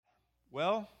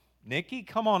Well, Nikki,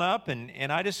 come on up,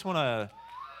 and I just want to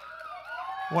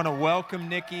welcome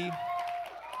Nikki.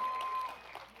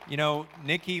 You know,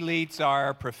 Nikki leads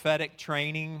our prophetic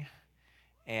training,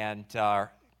 and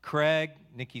Craig,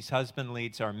 Nikki's husband,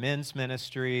 leads our men's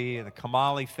ministry, and the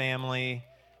Kamali family,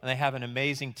 and they have an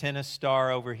amazing tennis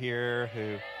star over here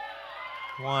who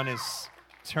won his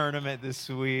tournament this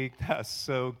week. That's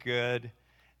so good.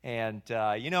 And,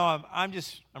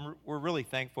 we're really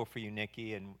thankful for you,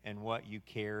 Nikki, and what you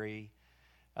carry.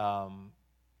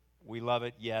 We love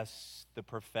it, yes, the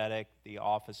prophetic, the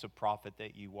office of prophet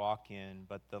that you walk in,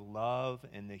 but the love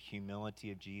and the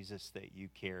humility of Jesus that you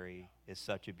carry is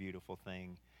such a beautiful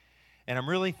thing. And I'm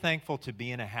really thankful to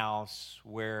be in a house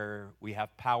where we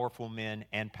have powerful men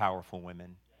and powerful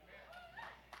women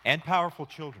and powerful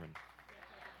children.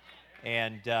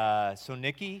 And so,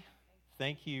 Nikki,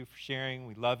 thank you for sharing.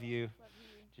 We love you.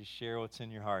 Just share what's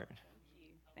in your heart.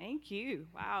 Thank you.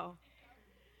 Wow.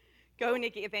 Go,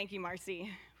 Nikki. Thank you, Marcy.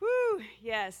 Woo.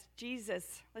 Yes,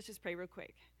 Jesus. Let's just pray real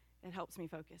quick. It helps me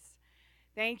focus.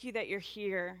 Thank you that you're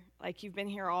here, like you've been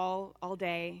here all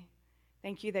day.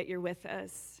 Thank you that you're with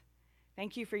us.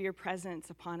 Thank you for your presence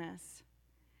upon us.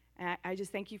 And I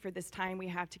just thank you for this time we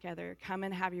have together. Come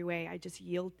and have your way. I just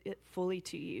yield it fully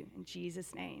to you. In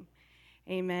Jesus' name,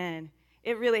 amen.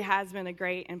 It really has been a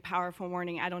great and powerful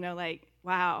morning. I don't know,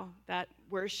 wow, that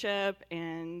worship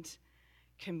and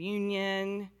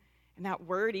communion and that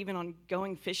word even on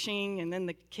going fishing and then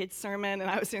the kids' sermon. And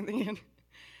I was thinking,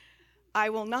 I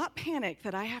will not panic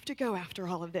that I have to go after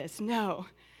all of this. No.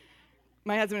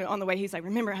 My husband on the way, he's like,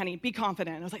 remember, honey, be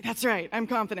confident. I was like, that's right, I'm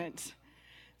confident.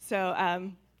 So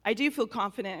I do feel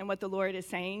confident in what the Lord is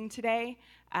saying today.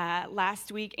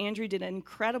 Last week, Andrew did an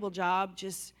incredible job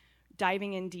just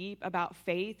diving in deep about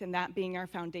faith and that being our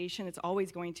foundation. It's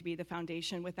always going to be the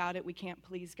foundation. Without it, we can't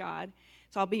please God.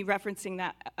 So I'll be referencing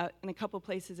that in a couple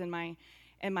places in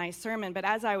my sermon. But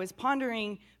as I was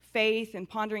pondering faith and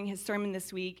pondering his sermon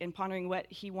this week and pondering what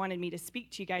he wanted me to speak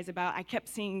to you guys about, I kept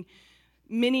seeing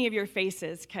many of your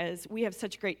faces because we have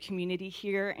such great community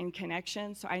here and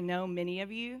connection. So I know many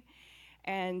of you.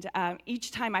 And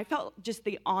each time I felt just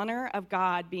the honor of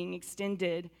God being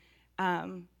extended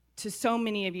to so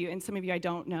many of you, and some of you I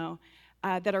don't know,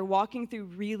 that are walking through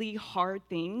really hard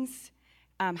things,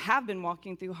 have been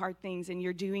walking through hard things, and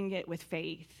you're doing it with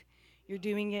faith. You're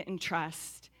doing it in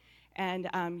trust, and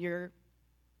you're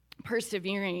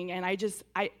persevering. And I just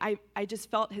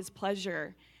felt his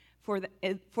pleasure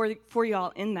for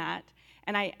y'all in that.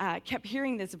 And I kept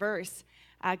hearing this verse,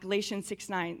 Galatians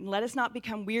 6:9. Let us not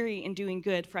become weary in doing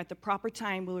good, for at the proper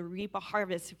time we'll reap a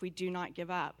harvest if we do not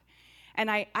give up. And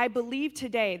I believe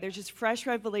today there's just fresh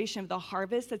revelation of the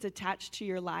harvest that's attached to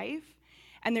your life.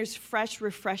 And there's fresh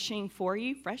refreshing for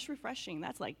you. Fresh refreshing,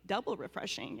 that's like double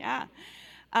refreshing, yeah.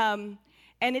 And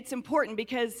it's important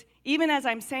because even as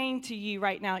I'm saying to you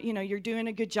right now, you're doing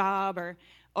a good job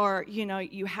or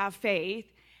you have faith,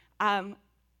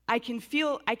 I can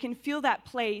feel that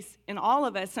place in all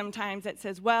of us sometimes that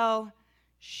says, well,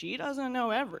 she doesn't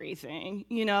know everything,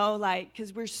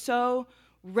 because we're so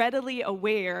readily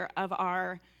aware of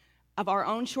our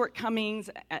own shortcomings.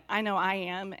 I know I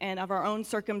am, and of our own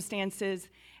circumstances.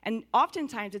 And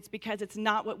oftentimes it's because it's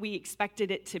not what we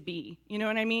expected it to be. You know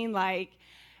what I mean? Like,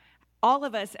 all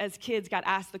of us as kids got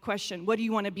asked the question, what do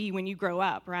you want to be when you grow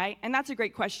up, right? And that's a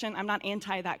great question. I'm not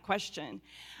anti that question.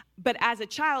 But as a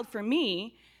child, for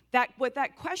me, what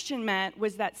that question meant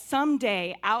was that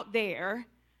someday out there,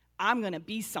 I'm going to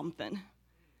be something.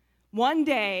 One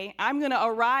day, I'm going to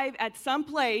arrive at some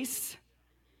place,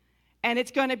 and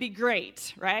it's going to be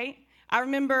great, right? I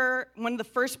remember one of the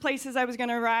first places I was going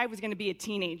to arrive was going to be a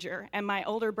teenager, and my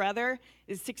older brother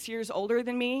is 6 years older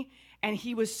than me, and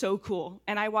he was so cool.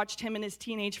 And I watched him and his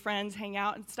teenage friends hang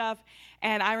out and stuff,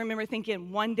 and I remember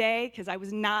thinking one day, because I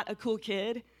was not a cool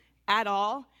kid at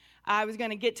all, I was going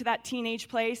to get to that teenage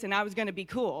place, and I was going to be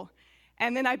cool.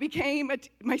 And then I became,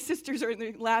 my sisters are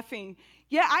laughing.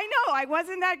 Yeah, I know, I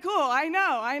wasn't that cool. I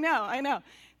know.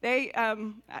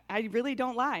 I really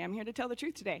don't lie. I'm here to tell the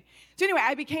truth today. So anyway,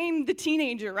 I became the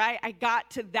teenager, right? I got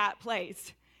to that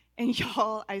place. And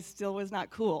y'all, I still was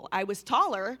not cool. I was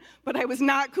taller, but I was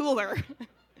not cooler.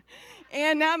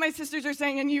 And now my sisters are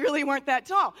saying, and you really weren't that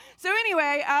tall. So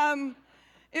anyway,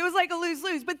 it was like a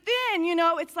lose-lose. But then,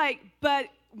 it's like, but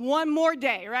one more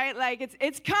day, right? Like,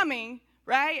 it's coming,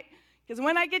 right? Because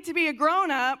when I get to be a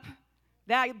grown-up,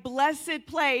 that blessed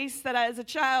place that as a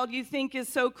child you think is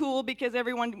so cool because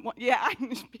everyone,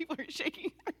 people are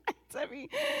shaking their heads. to me.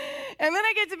 And then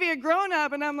I get to be a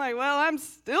grown-up, and I'm like, well, I'm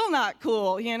still not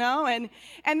cool, you know?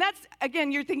 And that's,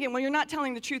 again, you're thinking, well, you're not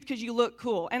telling the truth because you look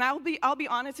cool. And I'll be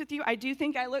honest with you, I do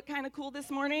think I look kind of cool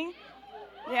this morning.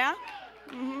 Yeah?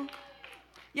 Mm-hmm.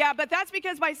 Yeah, but that's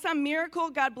because by some miracle,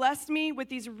 God blessed me with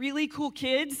these really cool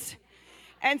kids.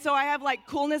 And so I have like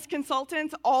coolness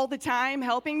consultants all the time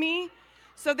helping me.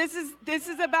 So this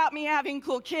is about me having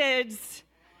cool kids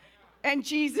and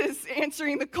Jesus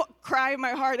answering the cry of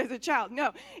my heart as a child.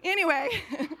 No, anyway.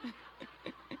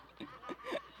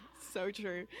 So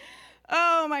true.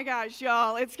 Oh my gosh,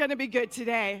 y'all, it's going to be good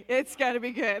today. It's going to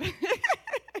be good.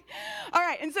 All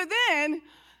right, and so then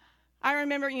I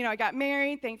remember, I got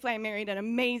married. Thankfully, I married an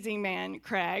amazing man,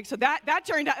 Craig. So that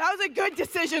turned out, that was a good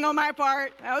decision on my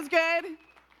part. That was good.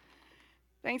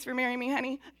 Thanks for marrying me,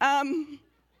 honey.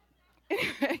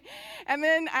 Anyway, and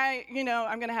then I'm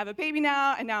going to have a baby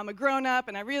now, and now I'm a grown-up,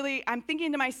 and I'm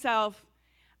thinking to myself,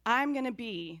 I'm going to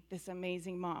be this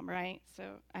amazing mom, right? So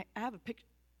I have a picture.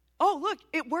 Oh, look,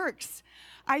 it works.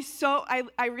 I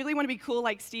really want to be cool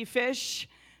like Steve Fish.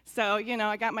 So,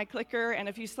 I got my clicker and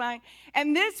a few slides.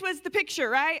 And this was the picture,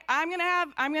 right? I'm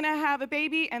going to have a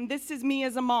baby, and this is me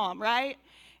as a mom, right?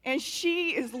 And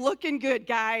she is looking good,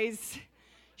 guys.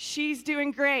 She's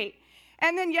doing great.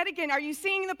 And then yet again, are you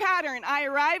seeing the pattern? I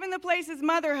arrive in the place as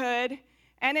motherhood,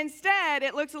 and instead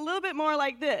it looks a little bit more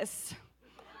like this.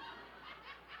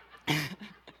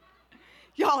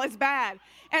 Y'all, it's bad.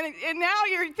 And now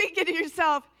you're thinking to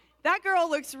yourself, that girl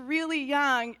looks really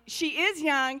young. She is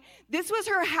young. This was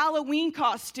her Halloween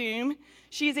costume.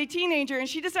 She is a teenager, and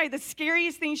she decided the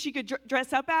scariest thing she could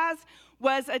dress up as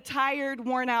was a tired,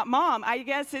 worn-out mom. I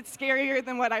guess it's scarier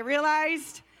than what I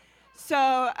realized.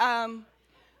 So,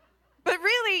 but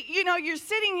really, you're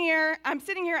sitting here. I'm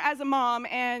sitting here as a mom,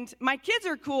 and my kids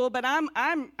are cool, but I'm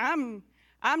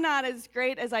not as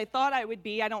great as I thought I would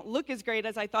be. I don't look as great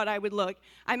as I thought I would look.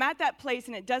 I'm at that place,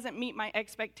 and it doesn't meet my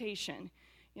expectation.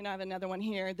 I have another one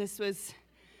here.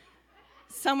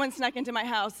 Someone snuck into my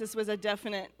house. This was a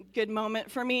definite good moment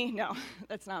for me. No,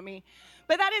 that's not me.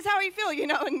 But that is how I feel,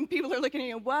 and people are looking at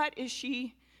you, what is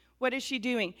she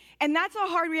doing? And that's a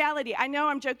hard reality. I know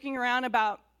I'm joking around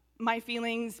about my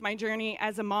feelings, my journey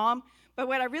as a mom, but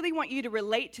what I really want you to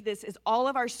relate to this is all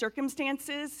of our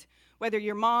circumstances, whether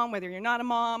you're mom, whether you're not a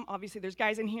mom. Obviously, there's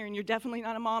guys in here, and you're definitely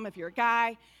not a mom if you're a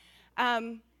guy.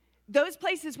 Those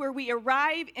places where we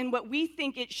arrive in what we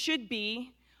think it should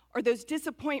be, or those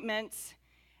disappointments,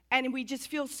 and we just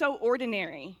feel so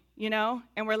ordinary,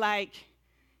 and we're like,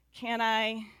 can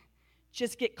I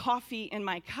just get coffee in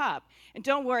my cup? And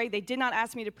don't worry, they did not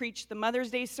ask me to preach the Mother's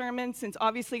Day sermon, since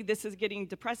obviously this is getting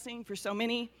depressing for so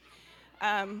many.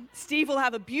 Steve will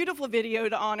have a beautiful video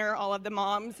to honor all of the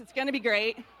moms. It's going to be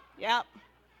great. Yep.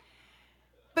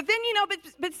 But then,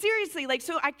 but seriously,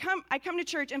 so I come to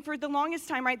church, and for the longest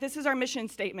time, right, this is our mission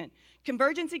statement.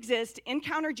 Convergence exists,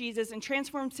 encounter Jesus, and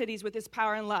transform cities with his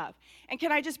power and love. And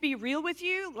can I just be real with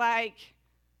you?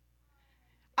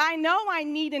 I know I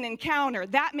need an encounter.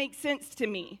 That makes sense to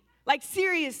me.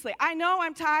 Seriously, I know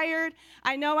I'm tired.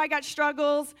 I know I got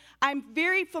struggles. I'm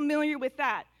very familiar with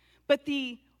that. But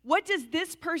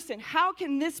how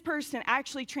can this person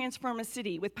actually transform a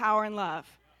city with power and love?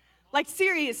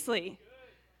 Seriously.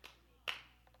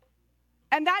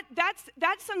 And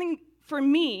that's something for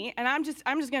me, and I'm just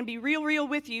going to be real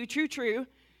with you, true.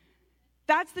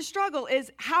 That's the struggle,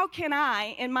 is how can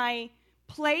I, in my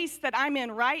place that I'm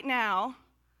in right now,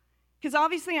 because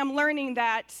obviously I'm learning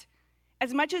that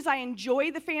as much as I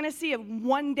enjoy the fantasy of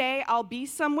one day I'll be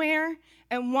somewhere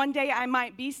and one day I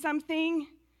might be something,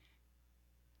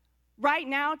 right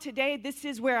now, today, this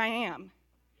is where I am.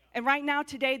 And right now,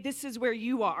 today, this is where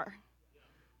you are.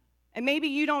 And maybe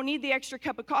you don't need the extra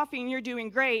cup of coffee and you're doing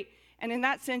great. And in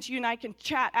that sense, you and I can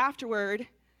chat afterward.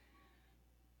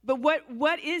 But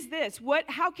what is this?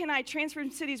 How can I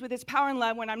transform cities with his power and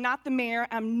love when I'm not the mayor,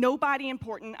 I'm nobody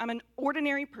important, I'm an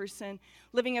ordinary person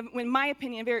living, in my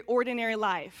opinion, a very ordinary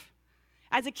life?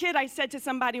 As a kid, I said to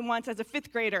somebody once, as a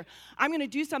fifth grader, I'm going to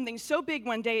do something so big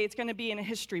one day, it's going to be in a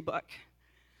history book.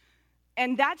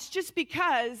 And that's just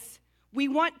because we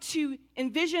want to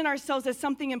envision ourselves as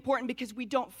something important because we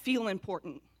don't feel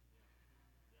important.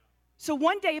 So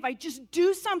one day, if I just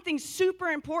do something super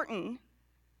important,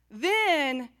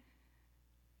 then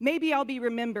maybe I'll be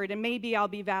remembered and maybe I'll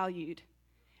be valued.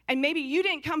 And maybe you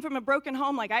didn't come from a broken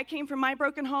home like I came from my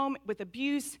broken home with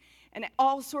abuse and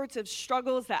all sorts of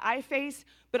struggles that I face,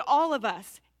 but all of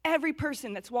us, every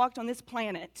person that's walked on this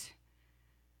planet,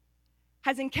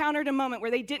 has encountered a moment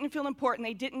where they didn't feel important,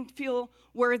 they didn't feel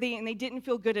worthy, and they didn't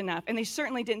feel good enough, and they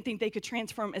certainly didn't think they could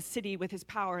transform a city with his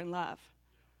power and love.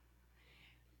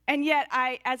 And yet,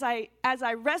 as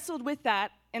I wrestled with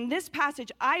that, in this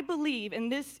passage, I believe in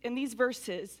these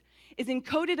verses is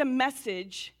encoded a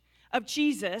message of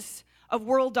Jesus of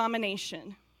world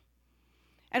domination.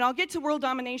 And I'll get to world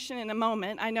domination in a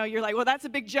moment. I know you're like, well, that's a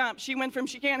big jump. She went from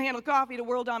she can't handle coffee to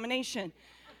world domination.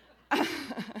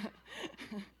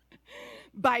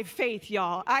 By faith,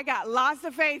 y'all. I got lots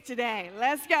of faith today.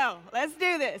 Let's go. Let's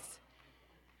do this.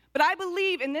 But I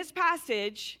believe in this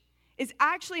passage is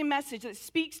actually a message that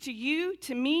speaks to you,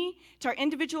 to me, to our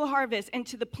individual harvest, and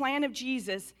to the plan of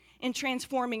Jesus in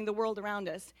transforming the world around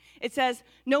us. It says,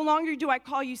 no longer do I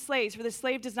call you slaves, for the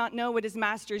slave does not know what his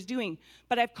master is doing,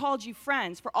 but I've called you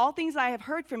friends. For all things I have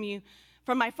heard from you,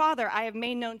 from my Father, I have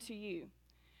made known to you.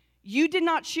 You did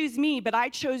not choose me, but I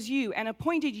chose you and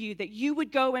appointed you that you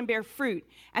would go and bear fruit,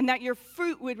 and that your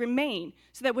fruit would remain,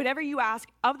 so that whatever you ask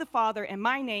of the Father in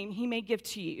my name, he may give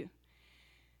to you.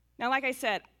 Now, like I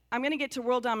said, I'm going to get to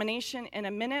world domination in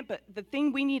a minute, but the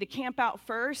thing we need to camp out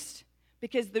first,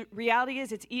 because the reality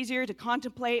is it's easier to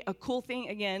contemplate a cool thing,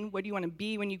 again, what do you want to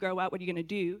be when you grow up, what are you going to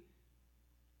do,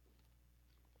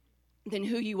 than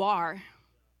who you are.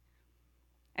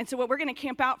 And so what we're going to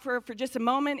camp out for just a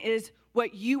moment is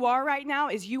what you are right now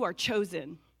is you are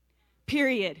chosen,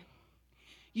 period.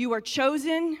 You are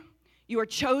chosen, you are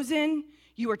chosen,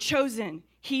 you are chosen.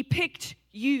 He picked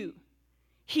you.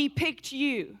 He picked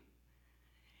you.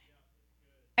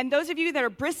 And those of you that are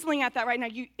bristling at that right now,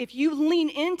 if you lean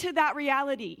into that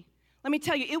reality, let me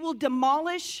tell you, it will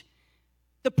demolish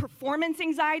the performance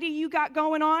anxiety you got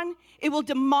going on. It will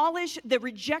demolish the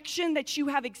rejection that you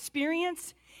have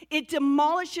experienced. It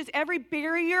demolishes every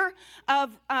barrier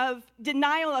of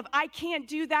denial of, I can't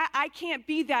do that, I can't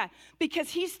be that. Because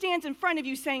he stands in front of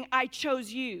you saying, I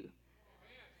chose you.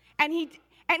 And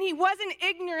he wasn't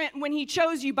ignorant when he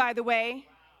chose you, by the way.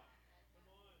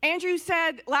 Andrew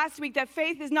said last week that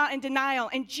faith is not in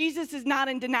denial, and Jesus is not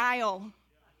in denial.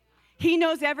 He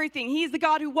knows everything. He is the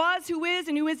God who was, who is,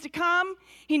 and who is to come.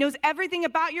 He knows everything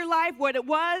about your life, what it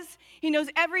was. He knows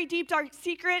every deep, dark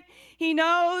secret. He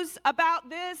knows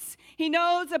about this. He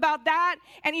knows about that.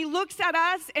 And he looks at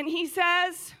us and he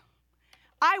says,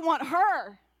 I want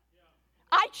her.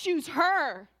 I choose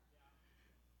her.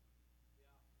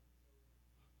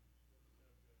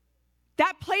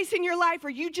 That place in your life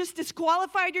where you just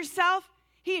disqualified yourself,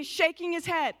 he is shaking his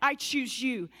head. I choose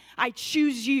you. I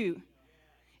choose you.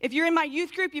 If you're in my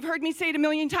youth group, you've heard me say it a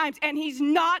million times, and he's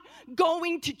not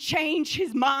going to change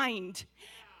his mind,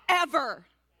 ever.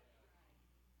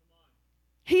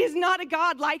 He is not a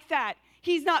God like that.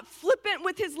 He's not flippant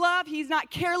with his love. He's not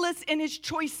careless in his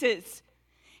choices.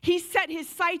 He set his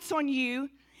sights on you.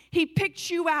 He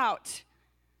picked you out.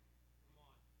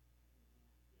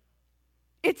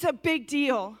 It's a big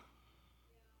deal.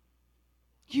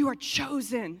 You are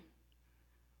chosen.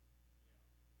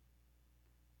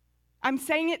 I'm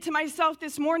saying it to myself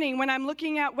this morning when I'm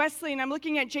looking at Wesley and I'm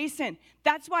looking at Jason.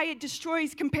 That's why it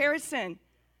destroys comparison.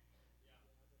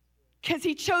 Because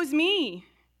he chose me.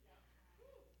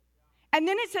 And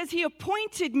then it says he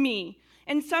appointed me.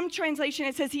 In some translation,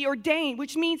 it says he ordained,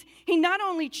 which means he not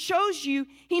only chose you,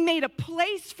 he made a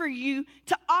place for you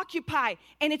to occupy,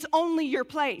 and it's only your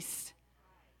place.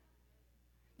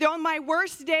 On my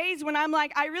worst days when I'm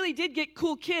like, I really did get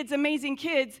cool kids, amazing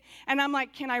kids, and I'm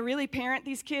like, can I really parent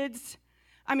these kids?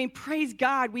 I mean, praise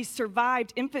God, we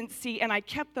survived infancy and I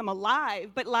kept them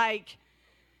alive, but like,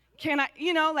 can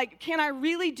I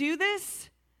really do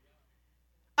this?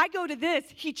 I go to this,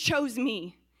 he chose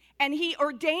me, and he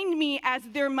ordained me as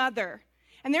their mother.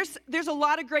 And there's a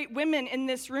lot of great women in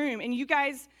this room, and you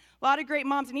guys, a lot of great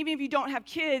moms, and even if you don't have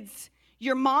kids,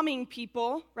 you're momming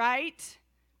people, right?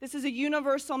 This is a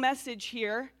universal message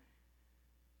here.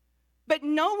 But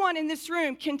no one in this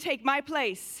room can take my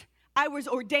place. I was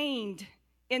ordained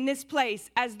in this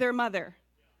place as their mother.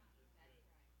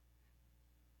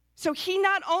 So he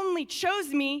not only chose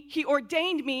me, he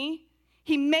ordained me.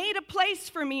 He made a place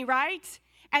for me, right?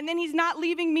 And then he's not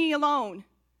leaving me alone.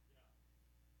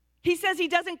 He says he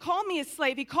doesn't call me a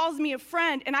slave. He calls me a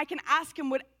friend, and I can ask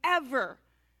him whatever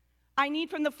I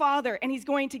need from the Father, and he's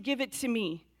going to give it to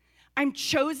me. I'm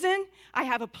chosen. I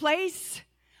have a place.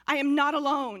 I am not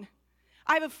alone.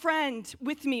 I have a friend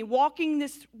with me, walking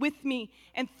this with me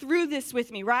and through this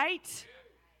with me, right?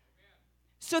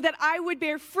 So that I would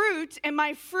bear fruit and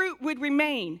my fruit would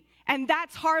remain. And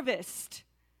that's harvest.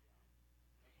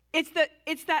 It's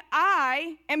that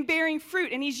I am bearing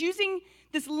fruit. And he's using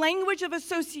this language of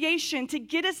association to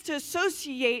get us to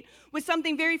associate with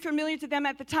something very familiar to them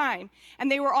at the time.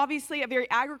 And they were obviously a very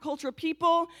agricultural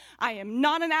people. I am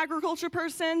not an agriculture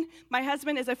person. My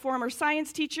husband is a former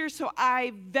science teacher, so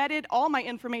I vetted all my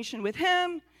information with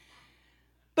him.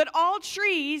 But all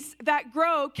trees that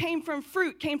grow came from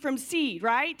fruit, came from seed,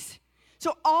 right?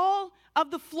 So all of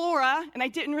the flora, and I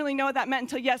didn't really know what that meant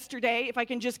until yesterday, if I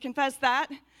can just confess that,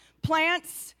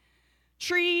 plants,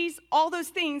 trees, all those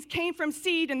things came from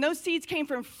seed, and those seeds came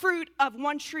from fruit of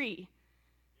one tree.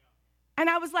 And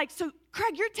I was like, so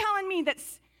Craig, you're telling me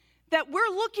that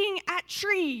we're looking at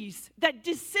trees that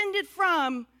descended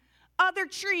from other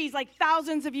trees like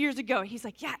thousands of years ago. He's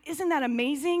like, yeah, isn't that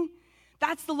amazing?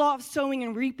 That's the law of sowing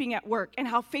and reaping at work, and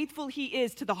how faithful he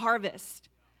is to the harvest.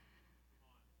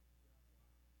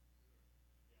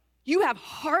 You have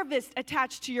harvest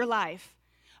attached to your life.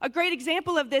 A great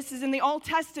example of this is in the Old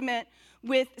Testament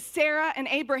with Sarah and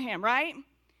Abraham, right?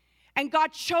 And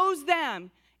God chose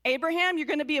them. Abraham, you're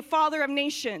going to be a father of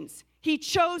nations. He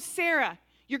chose Sarah.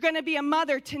 You're going to be a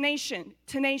mother to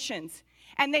nations.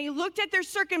 And they looked at their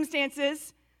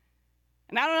circumstances,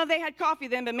 and I don't know if they had coffee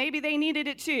then, but maybe they needed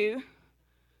it too.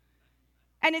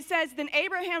 And it says, then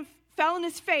Abraham fell on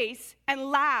his face and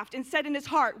laughed and said in his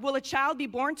heart, will a child be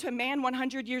born to a man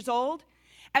 100 years old?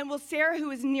 And will Sarah,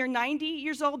 who is near 90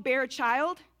 years old, bear a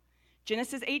child?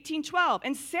 Genesis 18:12.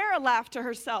 And Sarah laughed to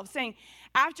herself, saying,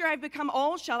 after I've become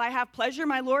old, shall I have pleasure,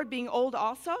 my Lord, being old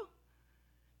also?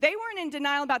 They weren't in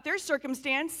denial about their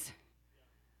circumstance.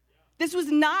 This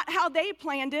was not how they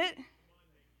planned it.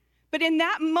 But in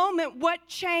that moment, what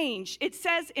changed? It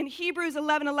says in Hebrews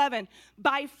 11:11,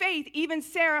 by faith, even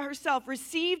Sarah herself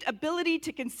received ability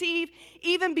to conceive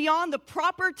even beyond the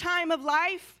proper time of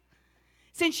life,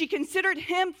 since she considered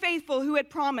him faithful who had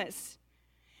promised.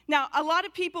 Now, a lot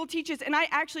of people teach us, and I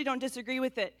actually don't disagree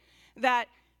with it, that,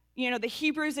 the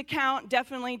Hebrews account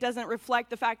definitely doesn't reflect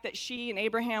the fact that she and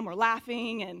Abraham were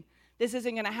laughing and this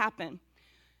isn't going to happen.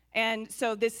 And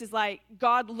so this is like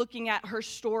God looking at her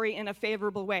story in a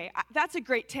favorable way. That's a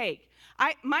great take.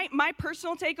 My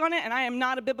personal take on it, and I am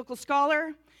not a biblical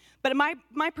scholar, but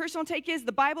my personal take is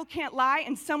the Bible can't lie,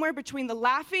 and somewhere between the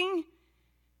laughing,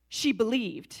 she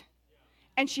believed,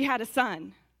 and she had a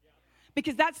son.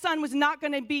 Because that son was not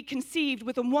going to be conceived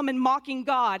with a woman mocking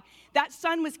God. That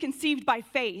son was conceived by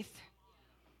faith.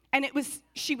 And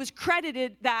she was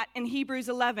credited that in Hebrews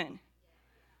 11.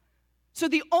 So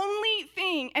the only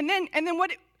thing,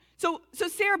 so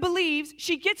Sarah believes,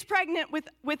 she gets pregnant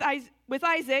with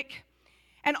Isaac,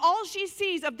 and all she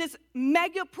sees of this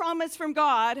mega promise from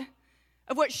God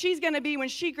of what she's going to be when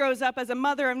she grows up as a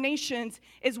mother of nations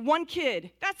is one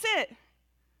kid. That's it.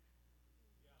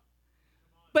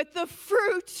 But the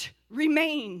fruit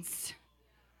remains.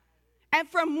 And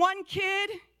from one kid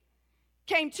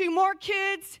came 2 more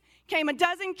kids, came a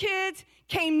dozen kids,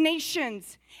 came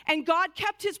nations. And God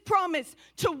kept his promise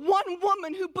to one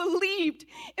woman who believed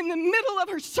in the middle of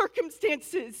her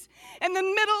circumstances, in the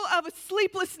middle of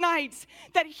sleepless nights,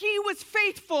 that he was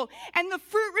faithful, and the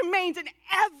fruit remains, and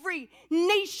every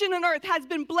nation on earth has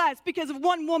been blessed because of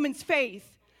one woman's faith.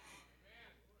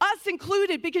 Us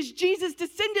included, because Jesus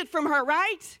descended from her,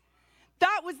 right?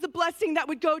 That was the blessing that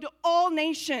would go to all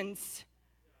nations.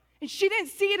 And she didn't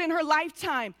see it in her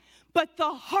lifetime, but the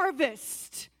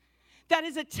harvest that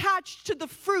is attached to the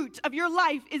fruit of your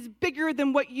life is bigger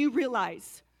than what you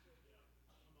realize.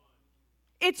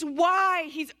 It's why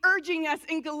he's urging us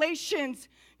in Galatians,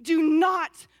 do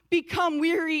not become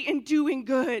weary in doing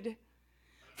good.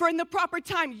 For in the proper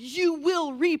time, you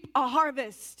will reap a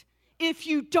harvest if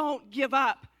you don't give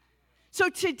up. So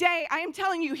today, I am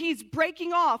telling you, he's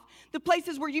breaking off the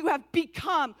places where you have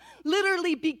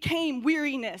literally became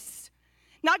weariness.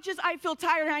 Not just I feel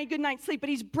tired and I had a good night's sleep, but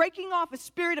he's breaking off a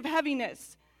spirit of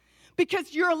heaviness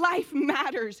because your life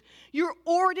matters. Your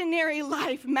ordinary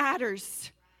life matters.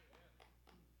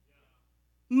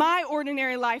 My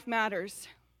ordinary life matters.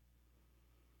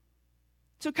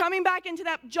 So coming back into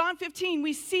that John 15,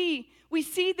 we see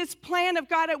this plan of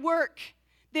God at work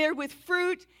there with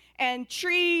fruit and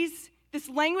trees, this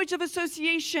language of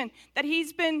association that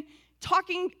he's been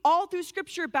talking all through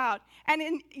Scripture about.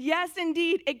 And yes,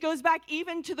 indeed, it goes back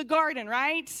even to the garden,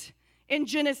 right? In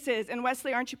Genesis. And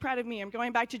Wesley, aren't you proud of me? I'm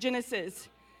going back to Genesis.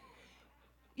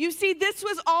 You see, this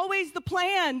was always the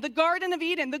plan, the Garden of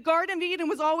Eden. The Garden of Eden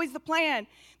was always the plan,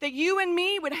 that you and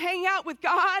me would hang out with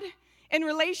God in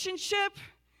relationship,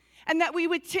 and that we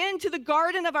would tend to the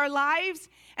garden of our lives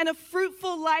in a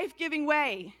fruitful, life-giving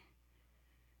way.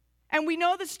 And we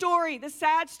know the story, the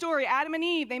sad story. Adam and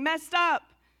Eve, they messed up.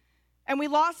 And we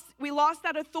lost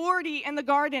that authority in the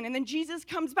garden. And then Jesus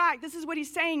comes back. This is what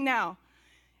he's saying now.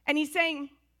 And he's saying,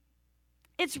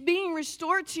 it's being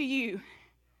restored to you.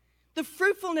 The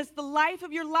fruitfulness, the life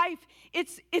of your life,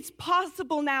 it's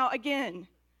possible now again.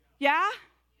 Yeah?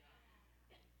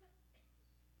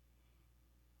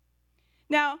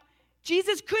 Now,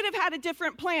 Jesus could have had a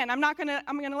different plan. I'm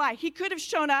gonna lie. He could have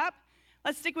shown up.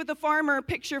 Let's stick with the farmer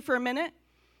picture for a minute.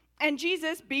 And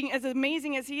Jesus, being as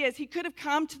amazing as he is, he could have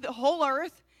come to the whole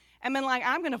earth and been like,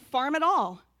 I'm gonna farm it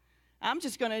all. I'm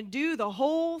just gonna do the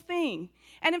whole thing.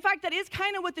 And in fact, that is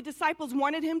kind of what the disciples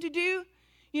wanted him to do.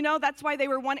 You know, that's why they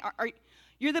were wanting,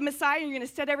 you're the Messiah, you're gonna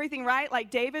set everything right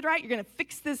like David, right? You're gonna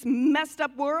fix this messed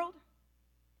up world.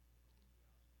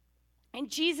 And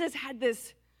Jesus had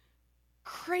this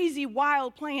crazy,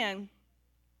 wild plan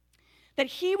that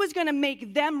he was going to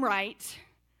make them right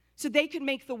so they could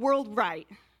make the world right.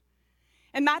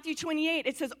 In Matthew 28,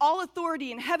 it says, all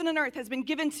authority in heaven and earth has been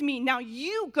given to me. Now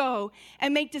you go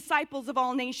and make disciples of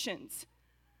all nations,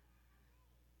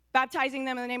 baptizing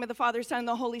them in the name of the Father, Son, and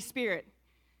the Holy Spirit.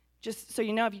 Just so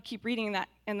you know, if you keep reading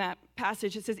in that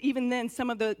passage, it says, even then some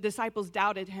of the disciples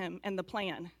doubted him and the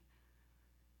plan.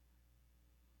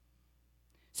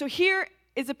 So here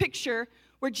is a picture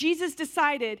where Jesus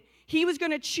decided he was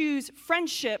going to choose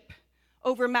friendship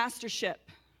over mastership.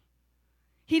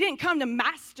 He didn't come to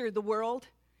master the world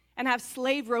and have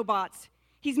slave robots.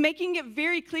 He's making it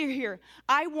very clear here.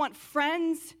 I want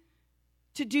friends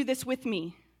to do this with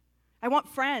me. I want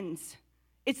friends.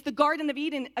 It's the Garden of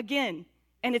Eden again,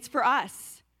 and it's for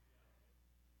us.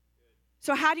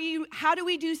 So how do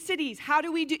we do cities? How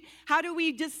do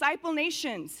we disciple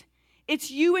nations?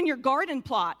 It's you and your garden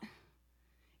plot.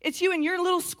 It's you and your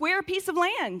little square piece of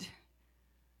land.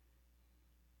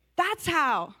 That's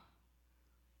how.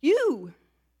 You.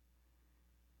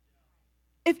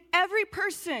 If every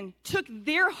person took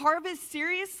their harvest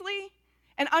seriously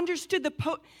and understood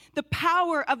the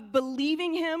power of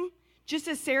believing him, just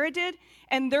as Sarah did,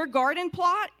 and their garden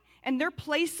plot and their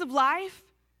place of life,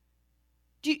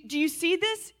 do you see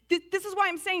this? This is why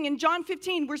I'm saying in John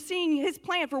 15, we're seeing his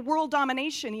plan for world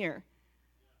domination here.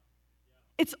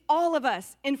 It's all of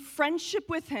us in friendship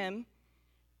with him,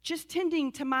 just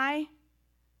tending to my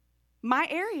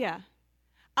area.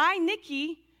 I,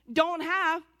 Nikki, don't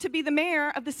have to be the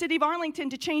mayor of the city of Arlington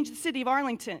to change the city of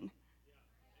Arlington.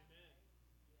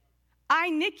 I,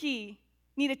 Nikki,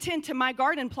 need to tend to my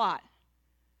garden plot.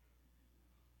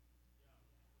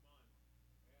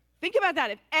 Think about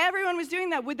that. If everyone was doing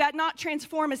that, would that not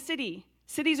transform a city?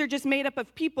 Cities are just made up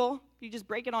of people. You just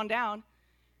break it on down.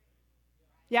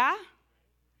 Yeah?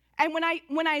 And when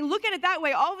I look at it that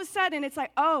way, all of a sudden it's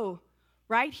like, oh,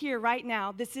 right here, right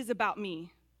now, this is about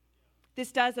me.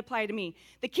 This does apply to me.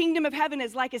 The kingdom of heaven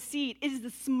is like a seed. It is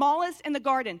the smallest in the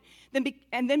garden,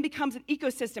 and then becomes an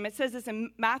ecosystem. It says this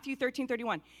in Matthew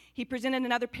 13:31. He presented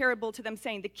another parable to them,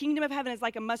 saying, the kingdom of heaven is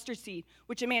like a mustard seed,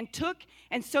 which a man took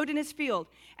and sowed in his field.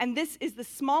 And this is the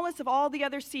smallest of all the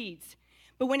other seeds.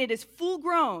 But when it is full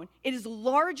grown, it is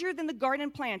larger than the garden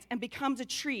plants and becomes a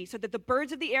tree, so that the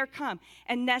birds of the air come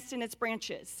and nest in its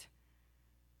branches.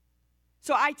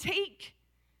 So I take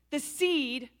the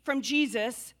seed from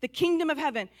Jesus, the kingdom of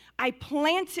heaven, I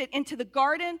plant it into the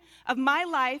garden of my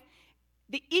life,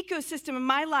 the ecosystem of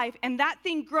my life, and that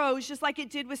thing grows just like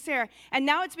it did with Sarah. And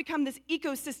now it's become this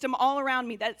ecosystem all around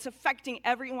me that's affecting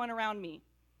everyone around me.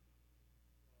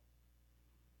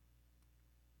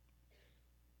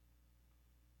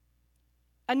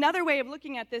 Another way of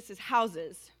looking at this is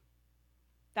houses.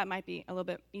 That might be a little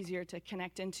bit easier to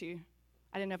connect into.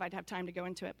 I didn't know if I'd have time to go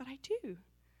into it, but I do.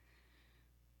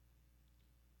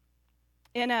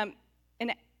 In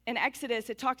Exodus,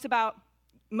 it talks about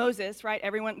Moses, right?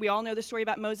 We all know the story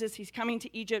about Moses. He's coming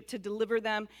to Egypt to deliver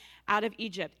them out of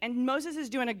Egypt. And Moses is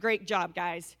doing a great job,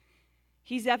 guys.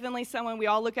 He's definitely someone we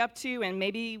all look up to, and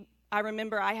maybe I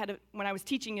remember when I was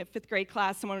teaching a fifth grade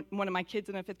class, one of my kids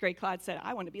in a fifth grade class said,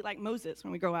 I want to be like Moses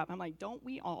when we grow up. I'm like, don't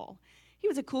we all? He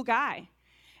was a cool guy.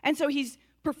 And so he's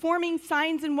performing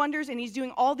signs and wonders, and he's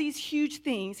doing all these huge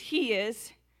things. He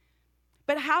is.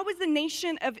 But how was the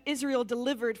nation of Israel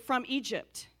delivered from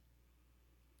Egypt?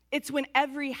 It's when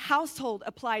every household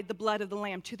applied the blood of the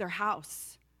lamb to their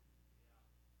house.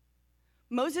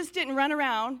 Moses didn't run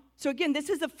around. So again, this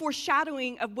is a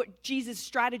foreshadowing of what Jesus'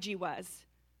 strategy was.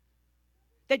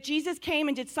 That Jesus came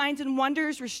and did signs and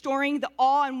wonders, restoring the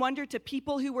awe and wonder to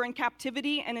people who were in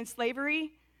captivity and in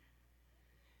slavery.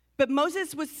 But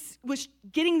Moses was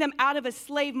getting them out of a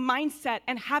slave mindset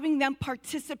and having them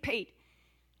participate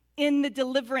in the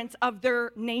deliverance of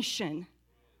their nation.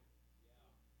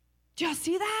 Do y'all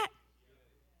see that?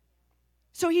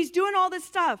 So he's doing all this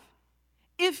stuff.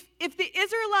 If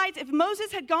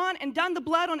Moses had gone and done the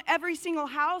blood on every single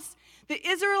house, the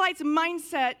Israelites'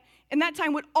 mindset in that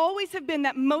time would always have been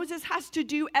that Moses has to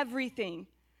do everything.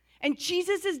 And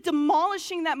Jesus is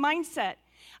demolishing that mindset.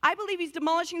 I believe he's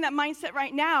demolishing that mindset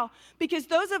right now because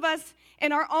those of us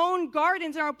in our own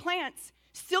gardens and our plants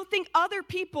still think other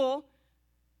people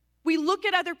We look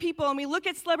at other people and we look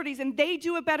at celebrities and they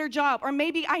do a better job. Or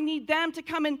maybe I need them to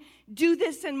come and do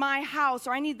this in my house,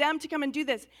 or I need them to come and do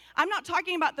this. I'm not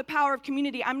talking about the power of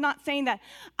community. I'm not saying that.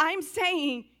 I'm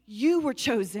saying you were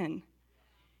chosen.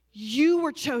 You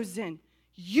were chosen.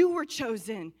 You were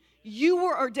chosen. You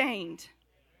were ordained.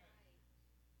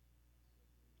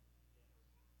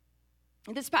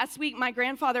 This past week, my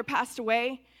grandfather passed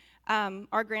away.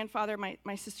 Our grandfather,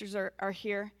 my sisters are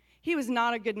here. He was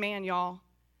not a good man, y'all.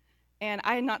 And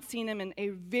I had not seen him in a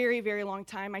very, very long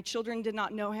time. My children did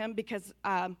not know him because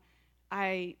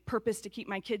I purposed to keep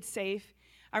my kids safe.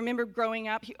 I remember growing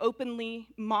up, he openly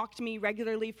mocked me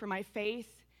regularly for my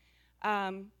faith.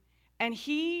 And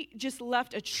he just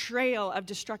left a trail of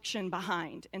destruction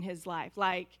behind in his life.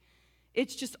 Like,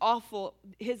 it's just awful,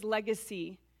 his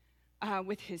legacy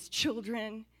with his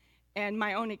children and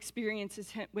my own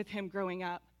experiences with him growing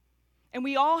up. And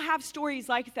we all have stories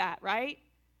like that, right?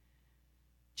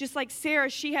 Just like Sarah,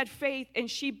 she had faith and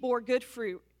she bore good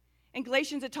fruit. In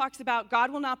Galatians, it talks about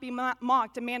God will not be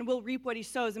mocked. A man will reap what he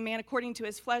sows. A man according to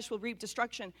his flesh will reap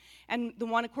destruction. And the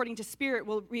one according to spirit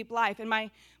will reap life. And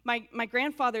my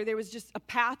grandfather, there was just a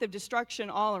path of destruction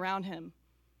all around him.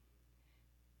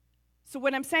 So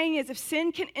what I'm saying is, if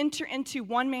sin can enter into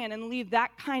one man and leave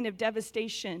that kind of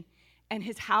devastation and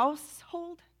his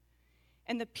household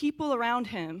and the people around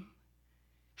him,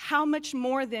 how much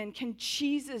more then can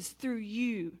Jesus through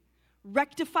you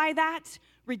rectify that,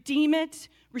 redeem it,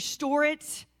 restore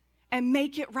it, and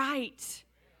make it right?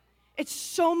 It's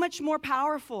so much more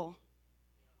powerful.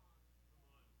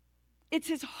 It's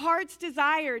his heart's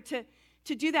desire to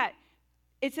do that.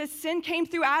 It says sin came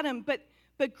through Adam, but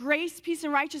grace, peace,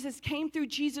 and righteousness came through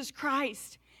Jesus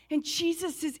Christ. And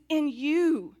Jesus is in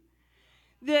you.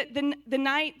 The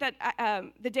night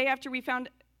that, the day after we found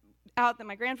out that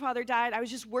my grandfather died, I was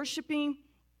just worshiping.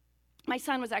 My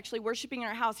son was actually worshiping in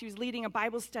our house. He was leading a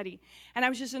Bible study. And I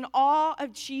was just in awe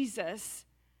of Jesus,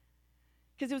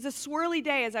 because it was a swirly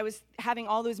day as I was having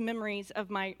all those memories of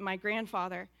my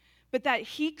grandfather, but that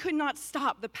he could not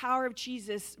stop the power of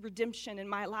Jesus' redemption in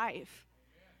my life.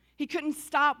 He couldn't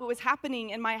stop what was happening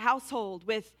in my household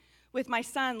with my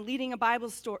son leading a Bible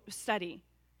study.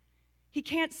 He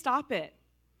can't stop it.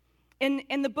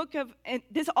 In the book of, and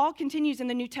this all continues in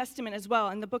the New Testament as well.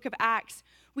 In the book of Acts,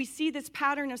 we see this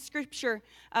pattern of scripture,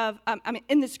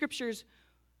 in the scriptures,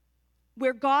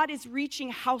 where God is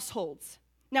reaching households.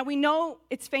 Now, we know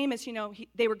it's famous,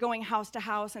 they were going house to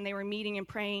house and they were meeting and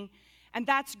praying, and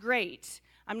that's great.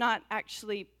 I'm not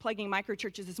actually plugging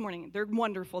microchurches this morning. They're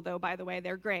wonderful, though, by the way.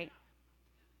 They're great.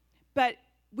 But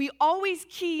we always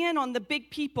key in on the big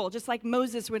people, just like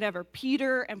Moses, whatever,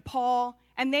 Peter and Paul.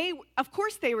 And they, of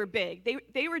course, they were big.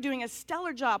 They were doing a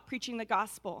stellar job preaching the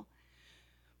gospel.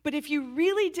 But if you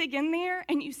really dig in there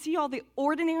and you see all the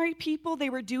ordinary people they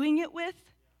were doing it with,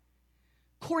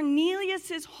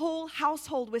 Cornelius' whole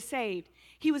household was saved.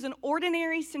 He was an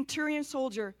ordinary centurion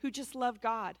soldier who just loved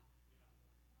God.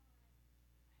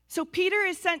 So Peter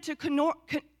is sent to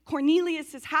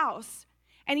Cornelius' house,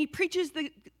 and he preaches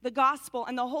the gospel,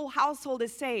 and the whole household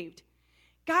is saved.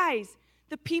 Guys,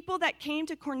 the people that came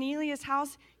to Cornelius'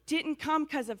 house didn't come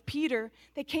because of Peter.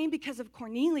 They came because of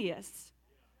Cornelius.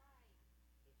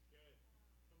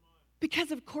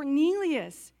 Because of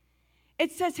Cornelius.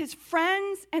 It says his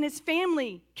friends and his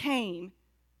family came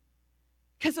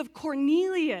because of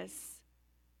Cornelius.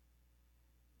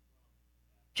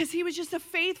 Because he was just a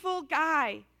faithful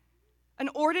guy, an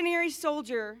ordinary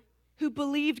soldier who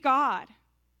believed God.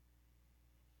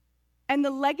 And the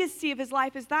legacy of his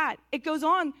life is that. It goes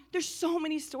on. There's so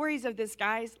many stories of this,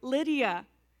 guys. Lydia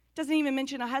doesn't even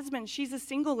mention a husband. She's a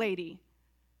single lady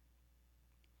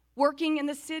working in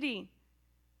the city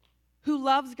who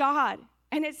loves God.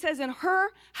 And it says in her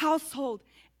household,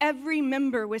 every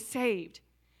member was saved.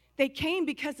 They came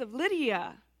because of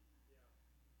Lydia.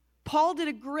 Paul did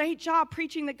a great job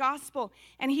preaching the gospel,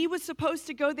 and he was supposed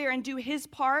to go there and do his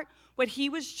part, what he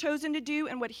was chosen to do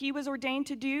and what he was ordained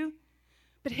to do.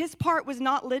 But his part was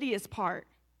not Lydia's part.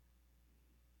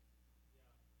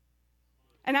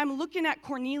 And I'm looking at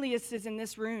Cornelius's in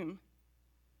this room.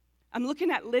 I'm looking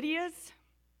at Lydia's.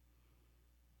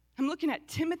 I'm looking at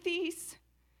Timothy's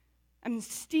and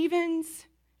Stephen's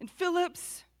and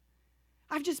Philip's.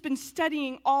 I've just been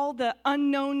studying all the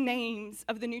unknown names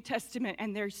of the New Testament,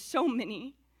 and there's so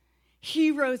many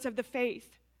heroes of the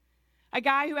faith. A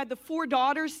guy who had the 4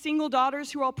 daughters, single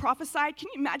daughters, who all prophesied. Can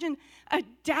you imagine a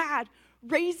dad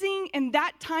raising in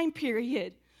that time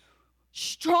period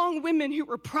strong women who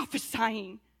were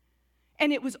prophesying,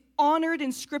 and it was honored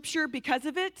in Scripture because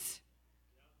of it?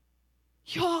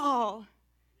 Y'all,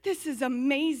 this is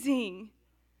amazing.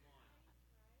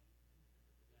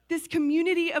 this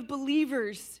community of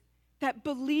believers that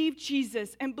believed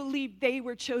Jesus and believed they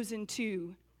were chosen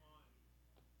too.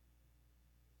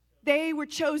 They were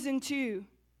chosen too.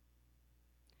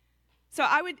 So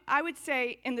I would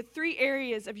say in the 3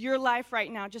 areas of your life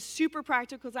right now, just super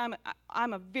practical, because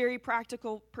I'm a very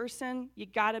practical person. You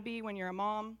got to be when you're a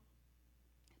mom.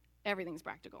 Everything's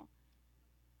practical.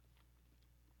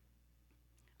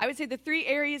 I would say the 3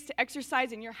 areas to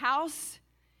exercise in your house,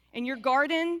 in your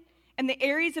garden, and the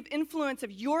areas of influence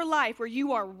of your life where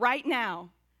you are right now,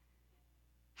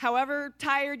 however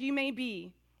tired you may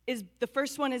be, is the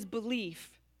first one is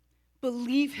belief.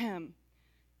 Believe him.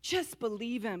 Just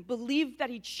believe him. Believe that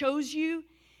he chose you.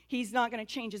 He's not going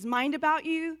to change his mind about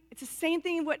you. It's the same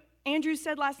thing what Andrew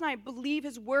said last night. Believe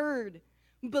his word.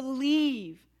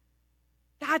 Believe.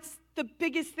 That's the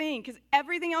biggest thing, because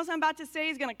everything else I'm about to say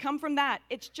is going to come from that.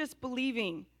 It's just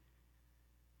believing.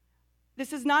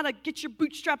 This is not a get your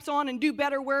bootstraps on and do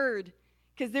better word,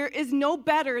 because there is no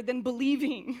better than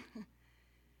believing.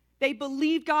 They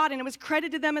believed God, and it was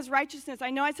credited to them as righteousness. I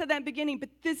know I said that in the beginning, but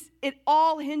it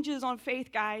all hinges on faith,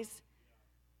 guys.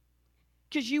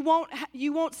 Because you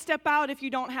won't step out if you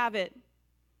don't have it.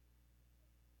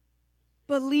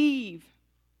 Believe.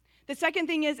 The second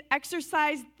thing is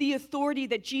exercise the authority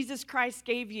that Jesus Christ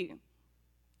gave you.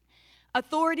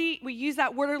 Authority, we use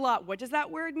that word a lot. What does that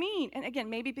word mean? And again,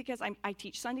 maybe because I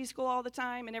teach Sunday school all the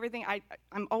time and everything,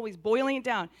 I'm always boiling it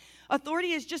down.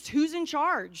 Authority is just who's in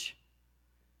charge.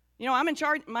 You know, I'm in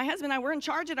charge. My husband and I, we're in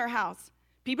charge at our house.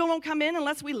 People won't come in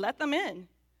unless we let them in.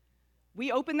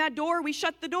 We open that door, we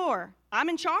shut the door. I'm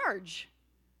in charge.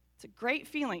 It's a great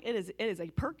feeling. It is a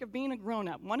perk of being a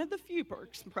grown-up. One of the few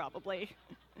perks, probably.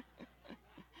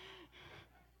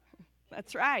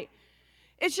 That's right.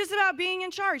 It's just about being in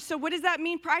charge. So what does that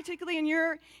mean practically in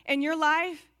your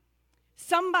life?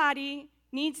 Somebody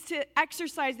needs to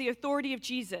exercise the authority of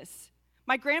Jesus.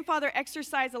 My grandfather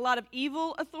exercised a lot of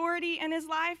evil authority in his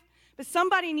life, but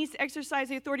somebody needs to exercise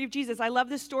the authority of Jesus. I love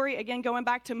this story, again, going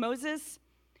back to Moses.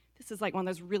 This is like one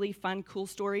of those really fun, cool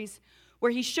stories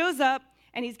where he shows up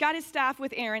and he's got his staff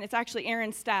with Aaron. It's actually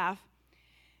Aaron's staff.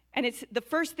 And it's the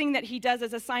first thing that he does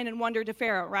as a sign and wonder to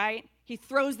Pharaoh, right? He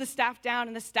throws the staff down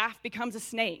and the staff becomes a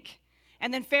snake.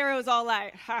 And then Pharaoh's all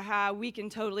like, ha, we can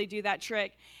totally do that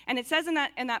trick. And it says in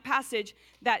that passage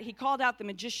that he called out the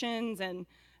magicians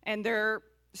and their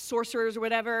sorcerers or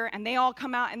whatever, and they all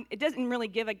come out, and it doesn't really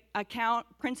give a account.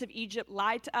 Prince of Egypt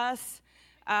lied to us.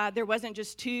 There wasn't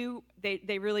just 2.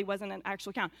 They really wasn't an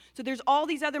actual count. So there's all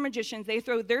these other magicians. They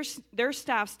throw their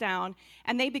staffs down,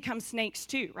 and they become snakes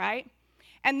too, right?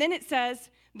 And then it says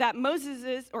that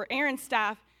Moses's or Aaron's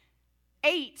staff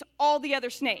ate all the other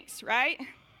snakes, right?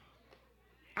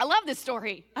 I love this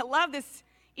story. I love this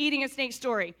eating a snake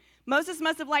story. Moses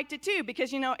must have liked it too,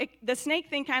 because, the snake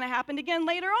thing kind of happened again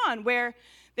later on, where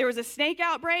there was a snake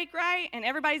outbreak, right? And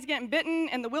everybody's getting bitten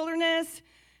in the wilderness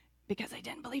because they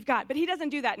didn't believe God. But he doesn't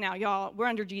do that now, y'all. We're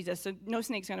under Jesus, so no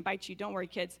snake's going to bite you. Don't worry,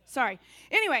 kids. Sorry.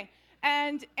 Anyway,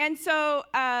 and so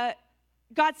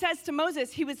God says to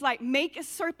Moses, he was like, make a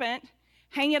serpent,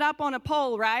 hang it up on a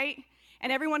pole, right?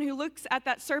 And everyone who looks at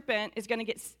that serpent is going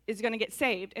to get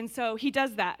saved. And so he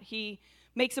does that. He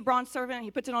makes a bronze serpent, he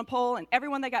puts it on a pole, and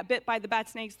everyone that got bit by the bad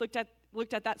snakes looked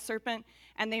at that serpent,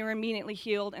 and they were immediately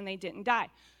healed, and they didn't die.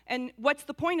 And what's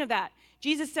the point of that?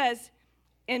 Jesus says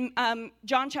in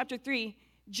John chapter 3,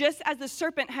 just as the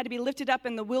serpent had to be lifted up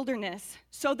in the wilderness,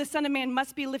 so the Son of Man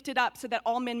must be lifted up so that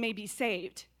all men may be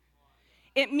saved.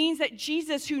 It means that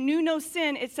Jesus, who knew no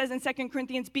sin, it says in 2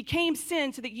 Corinthians, became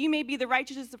sin so that you may be the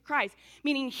righteousness of Christ.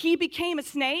 Meaning he became a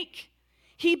snake.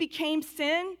 He became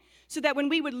sin so that when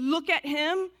we would look at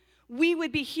him, we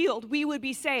would be healed. We would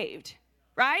be saved.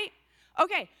 Right?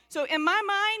 Okay, so in my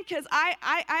mind, because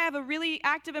I have a really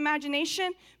active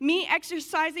imagination, me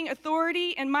exercising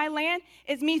authority in my land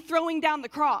is me throwing down the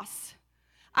cross.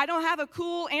 I don't have a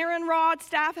cool Aaron rod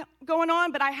staff going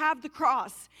on, but I have the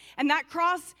cross. And that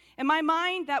cross, in my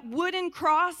mind, that wooden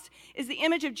cross is the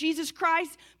image of Jesus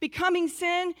Christ becoming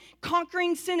sin,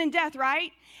 conquering sin and death,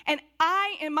 right? And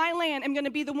I, in my land, am going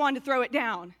to be the one to throw it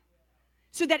down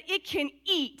so that it can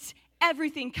eat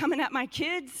everything coming at my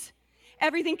kids,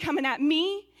 everything coming at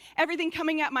me, everything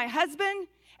coming at my husband,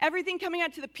 everything coming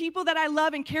out to the people that I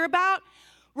love and care about.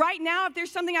 Right now, if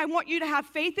there's something I want you to have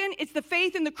faith in, it's the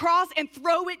faith in the cross, and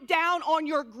throw it down on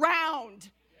your ground.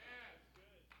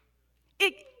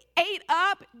 It ate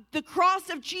up, the cross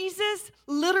of Jesus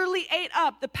literally ate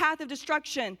up the path of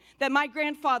destruction that my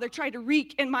grandfather tried to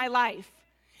wreak in my life.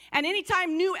 And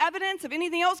anytime new evidence of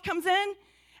anything else comes in,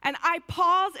 and I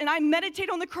pause and I meditate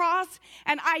on the cross,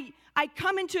 and I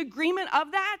come into agreement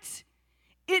of that,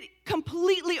 it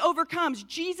completely overcomes.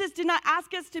 Jesus did not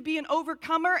ask us to be an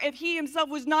overcomer if he himself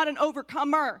was not an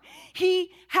overcomer.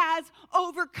 He has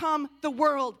overcome the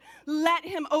world. Let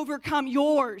him overcome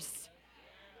yours.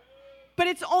 But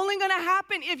it's only going to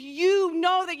happen if you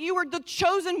know that you are the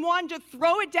chosen one to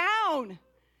throw it down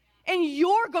in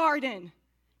your garden,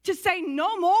 to say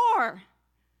no more.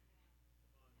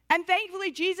 And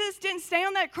thankfully, Jesus didn't stay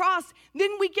on that cross.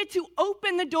 Then we get to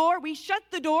open the door. We shut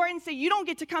the door and say, you don't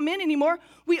get to come in anymore.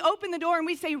 We open the door and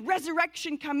we say,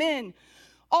 resurrection, come in.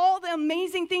 All the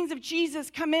amazing things of Jesus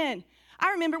come in.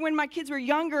 I remember when my kids were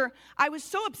younger, I was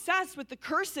so obsessed with the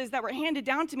curses that were handed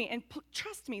down to me. And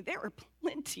trust me, there were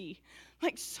plenty,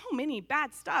 like so many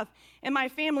bad stuff in my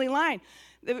family line.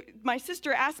 My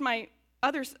sister asked my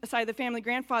other side of the family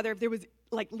grandfather if there was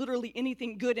like literally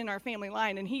anything good in our family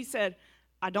line. And he said,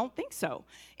 I don't think so.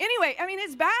 Anyway, I mean,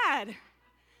 it's bad.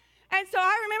 And so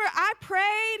I remember I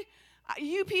prayed.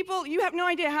 You people, you have no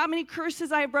idea how many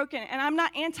curses I have broken. And I'm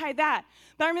not anti that.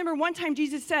 But I remember one time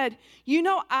Jesus said, you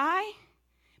know,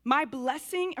 my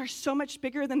blessing are so much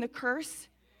bigger than the curse.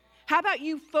 How about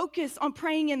you focus on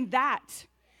praying in that?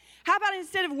 How about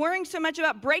instead of worrying so much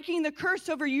about breaking the curse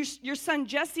over your son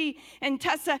Jesse and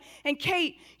Tessa and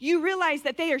Kate, you realize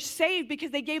that they are saved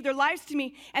because they gave their lives to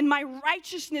me, and my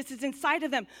righteousness is inside of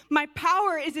them. My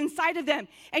power is inside of them.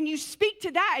 And you speak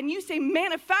to that and you say,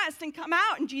 manifest and come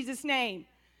out in Jesus' name.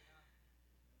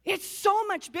 It's so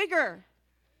much bigger.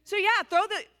 So yeah,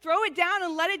 throw it down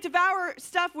and let it devour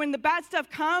stuff when the bad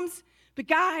stuff comes. But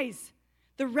guys,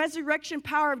 the resurrection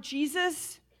power of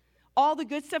Jesus, all the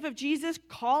good stuff of Jesus,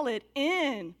 call it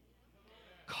in.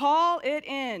 Call it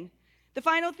in. The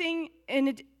final thing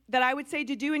that I would say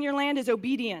to do in your land is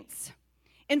obedience.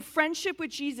 In friendship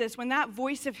with Jesus, when that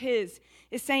voice of his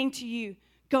is saying to you,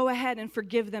 go ahead and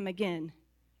forgive them again.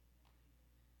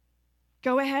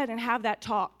 Go ahead and have that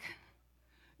talk.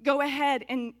 Go ahead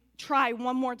and try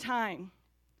one more time.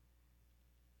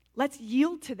 Let's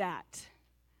yield to that.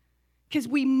 Because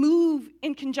we move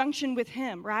in conjunction with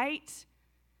him, right?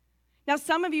 Now,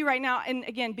 some of you right now, and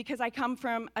again, because I come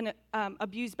from an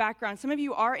abused background, some of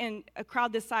you are in a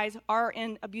crowd this size, are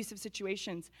in abusive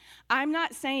situations. I'm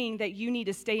not saying that you need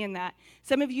to stay in that.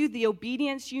 Some of you, the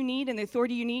obedience you need and the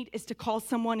authority you need is to call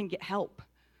someone and get help,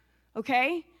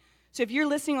 okay? So if you're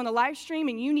listening on the live stream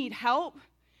and you need help,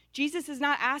 Jesus is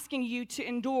not asking you to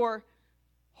endure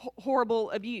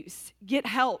horrible abuse. Get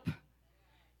help.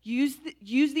 Use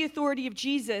the authority of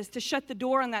Jesus to shut the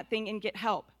door on that thing and get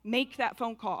help. Make that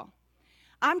phone call.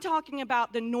 I'm talking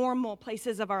about the normal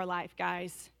places of our life,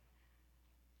 guys.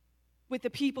 With the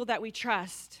people that we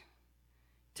trust.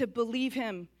 To believe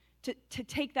him. To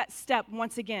take that step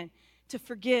once again. To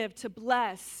forgive, to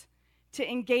bless, to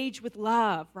engage with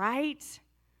love, right?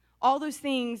 All those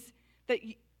things that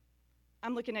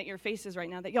I'm looking at your faces right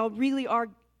now, that y'all really are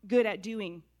good at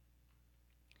doing.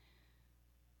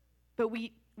 But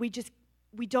we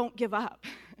don't give up.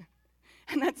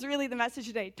 And that's really the message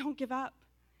today. Don't give up.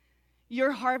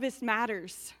 Your harvest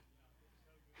matters.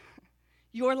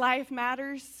 Your life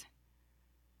matters.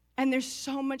 And there's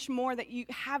so much more that you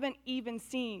haven't even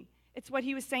seen. It's what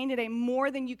he was saying today, more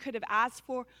than you could have asked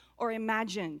for or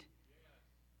imagined.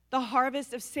 The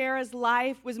harvest of Sarah's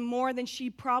life was more than she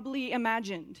probably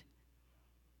imagined.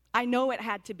 I know it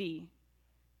had to be.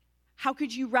 How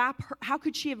could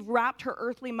she have wrapped her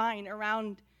earthly mind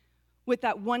around what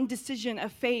that one decision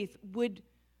of faith would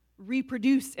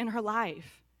reproduce in her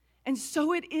life? And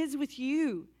so it is with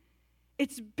you.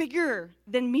 It's bigger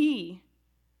than me.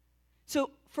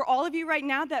 So for all of you right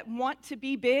now that want to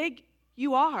be big,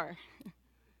 you are.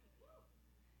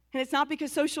 And it's not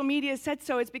because social media said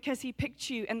so, it's because he picked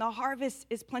you, and the harvest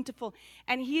is plentiful.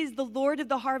 And he is the Lord of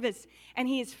the harvest, and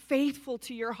he is faithful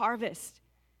to your harvest.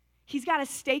 He's got a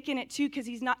stake in it too, because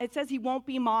it says he won't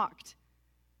be mocked.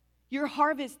 Your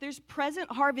harvest, there's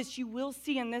present harvest you will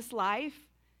see in this life,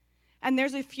 and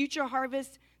there's a future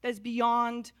harvest that's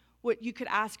beyond what you could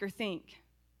ask or think.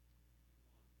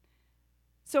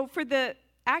 So for the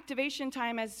activation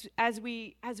time as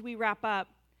we wrap up,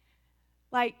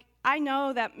 like, I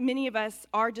know that many of us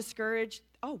are discouraged.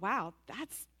 Oh, wow,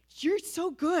 you're so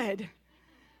good.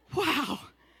 Wow.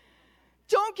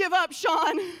 Don't give up,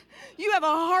 Sean. You have a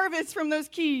harvest from those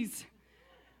keys.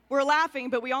 We're laughing,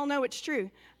 but we all know it's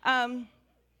true. In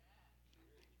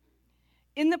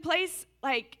the place,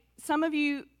 like, some of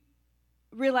you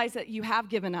realize that you have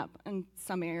given up in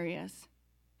some areas.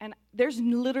 And there's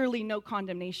literally no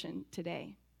condemnation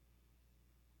today.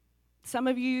 Some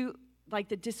of you, like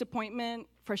the disappointment,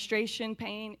 frustration,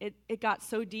 pain, it got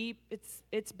so deep,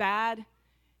 it's bad,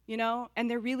 you know? And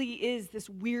there really is this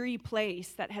weary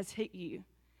place that has hit you.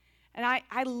 And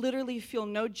I literally feel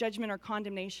no judgment or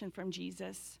condemnation from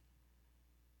Jesus.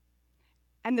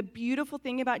 And the beautiful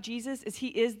thing about Jesus is he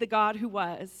is the God who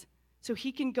was. So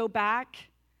he can go back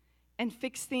and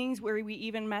fix things where we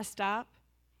even messed up.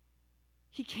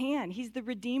 He can. He's the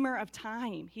redeemer of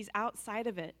time. He's outside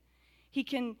of it. He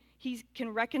can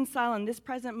reconcile in this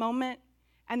present moment,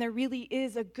 and there really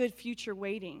is a good future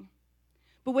waiting.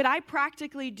 But what I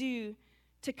practically do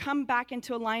to come back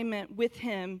into alignment with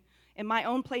him in my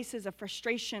own places of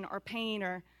frustration or pain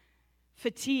or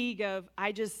fatigue of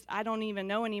I don't even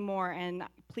know anymore, and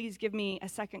please give me a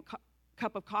second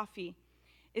cup of coffee,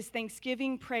 is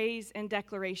thanksgiving, praise, and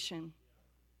declaration.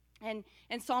 And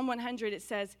in Psalm 100 it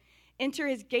says, enter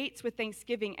his gates with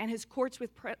thanksgiving and his courts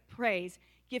with praise.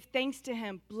 Give thanks to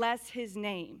him, bless his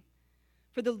name.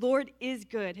 For the Lord is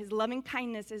good, his loving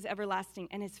kindness is everlasting,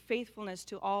 and his faithfulness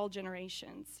to all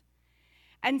generations.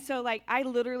 And so I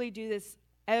literally do this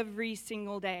every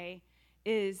single day,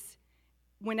 is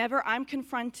whenever I'm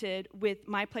confronted with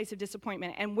my place of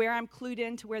disappointment, and where I'm clued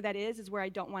into where that is where I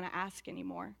don't want to ask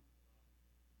anymore.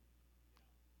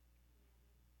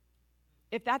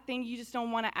 If that thing you just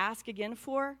don't want to ask again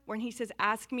for, when he says,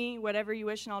 ask me whatever you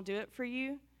wish and I'll do it for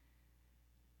you,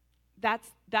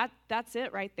 that's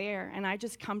it right there. And I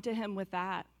just come to him with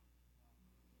that.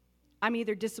 I'm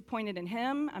either disappointed in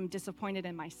him, I'm disappointed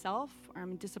in myself, or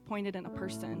I'm disappointed in a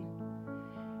person.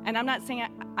 And I'm not saying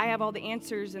I have all the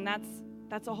answers, and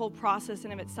that's a whole process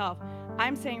in of itself.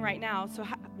 I'm saying right now, so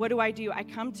what do? I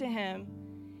come to him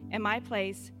in my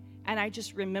place, and I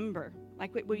just remember,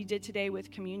 like what we did today with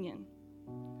communion.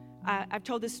 I've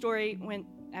told this story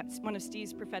at one of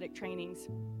Steve's prophetic trainings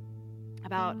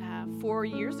about 4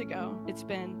 years ago.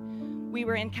 We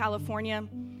were in California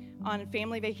on a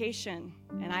family vacation,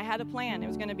 and I had a plan. It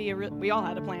was going to be we all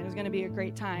had a plan. It was going to be a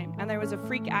great time. And there was a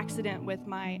freak accident with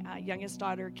my youngest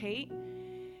daughter, Kate.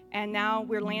 And now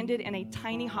we're landed in a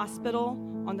tiny hospital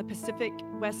on the Pacific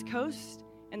West Coast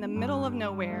in the middle of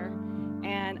nowhere,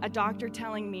 and a doctor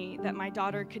telling me that my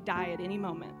daughter could die at any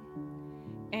moment.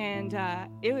 And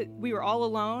we were all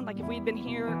alone. Like if we'd been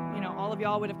here, all of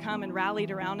y'all would have come and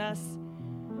rallied around us.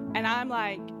 And I'm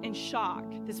like in shock.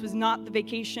 This was not the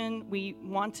vacation we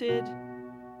wanted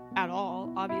at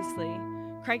all, obviously.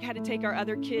 Craig had to take our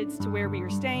other kids to where we were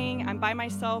staying. I'm by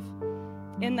myself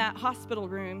in that hospital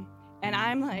room, and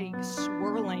I'm like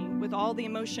swirling with all the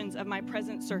emotions of my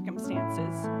present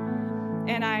circumstances.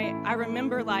 And I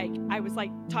remember I was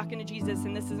talking to Jesus,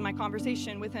 and this is my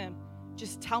conversation with him.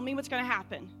 Just tell me what's going to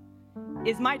happen.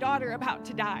 Is my daughter about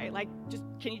to die?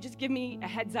 Can you just give me a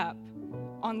heads up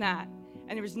on that?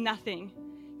 And there was nothing.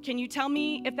 Can you tell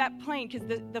me if that plane, because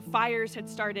the fires had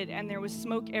started and there was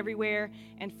smoke everywhere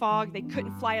and fog, they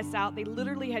couldn't fly us out. They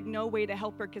literally had no way to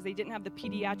help her because they didn't have the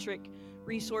pediatric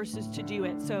resources to do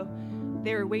it. So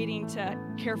they were waiting to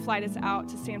care flight us out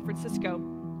to San Francisco.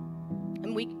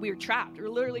 And we were trapped. We were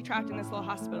literally trapped in this little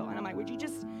hospital. And I'm like, would you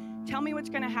just tell me what's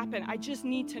going to happen? I just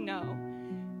need to know.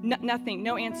 Nothing,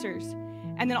 no answers.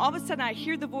 And then all of a sudden I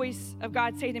hear the voice of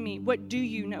God say to me, what do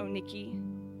you know, Nikki?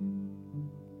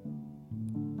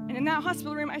 And in that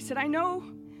hospital room, I said, I know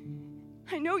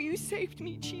you saved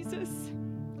me, Jesus.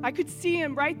 I could see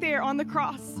him right there on the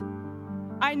cross.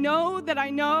 I know there's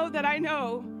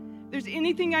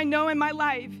anything I know in my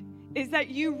life is that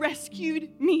you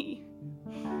rescued me,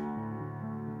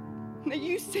 that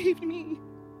you saved me,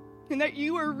 and that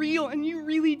you are real, and you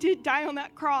really did die on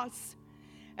that cross.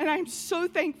 And I'm so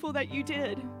thankful that you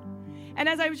did. And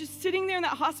as I was just sitting there in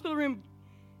that hospital room,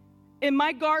 in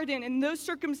my garden, in those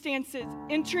circumstances,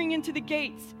 entering into the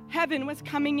gates, heaven was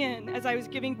coming in as I was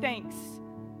giving thanks.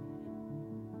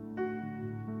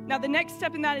 Now, the next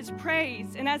step in that is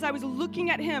praise. And as I was looking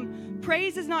at him,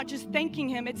 praise is not just thanking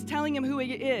him, it's telling him who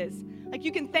he is. Like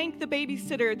you can thank the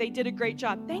babysitter, they did a great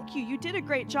job. Thank you, you did a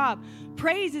great job.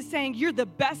 Praise is saying you're the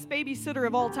best babysitter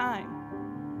of all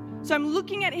time. So I'm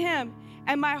looking at him,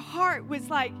 and my heart was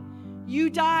like,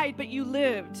 you died, but you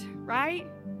lived, right?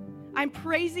 I'm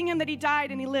praising him that he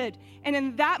died and he lived. And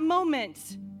in that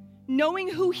moment, knowing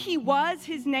who he was,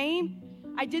 his name,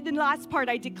 I did the last part,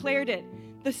 I declared it.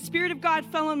 The Spirit of God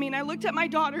fell on me, and I looked at my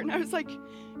daughter, and I was like,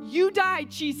 you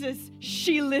died, Jesus,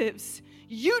 she lives.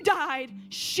 You died,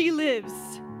 she lives.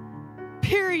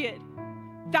 Period.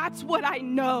 That's what I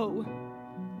know.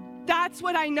 That's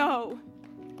what I know.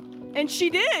 And she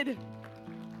did.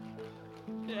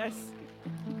 Yes.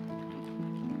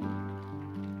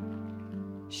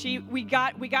 We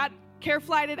got care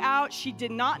flighted out. She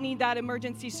did not need that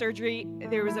emergency surgery.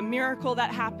 There was a miracle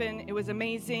that happened. It was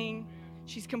amazing.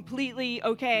 She's completely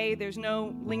okay. There's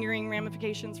no lingering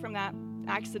ramifications from that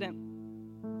accident.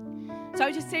 So I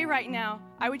would just say right now,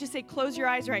 close your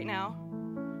eyes right now,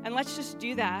 and let's just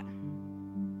do that.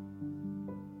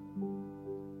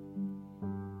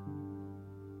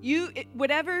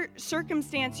 Whatever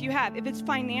circumstance you have, if it's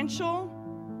financial,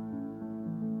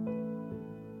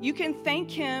 you can thank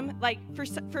him. Like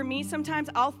for me, sometimes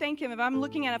I'll thank him. If I'm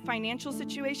looking at a financial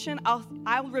situation,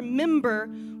 I'll remember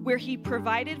where he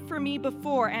provided for me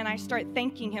before, and I start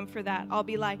thanking him for that. I'll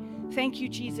be like, thank you,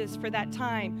 Jesus, for that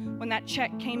time when that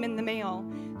check came in the mail.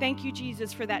 Thank you,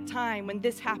 Jesus, for that time when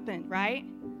this happened, right?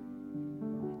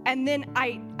 And then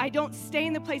I don't stay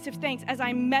in the place of thanks. As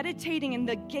I'm meditating and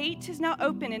the gate is now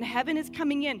open and heaven is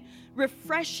coming in,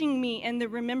 refreshing me in the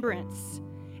remembrance,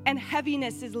 and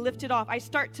heaviness is lifted off, I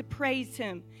start to praise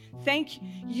him. Thank you.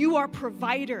 You are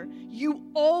provider. You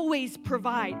always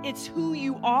provide. It's who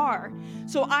you are.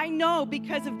 So I know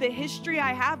because of the history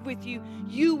I have with you,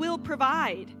 you will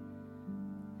provide.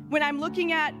 When I'm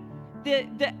looking at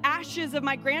the ashes of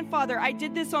my grandfather, I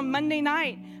did this on Monday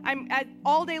night.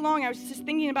 All day long, I was just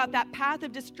thinking about that path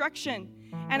of destruction.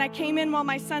 And I came in while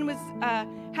my son was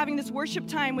having this worship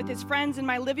time with his friends in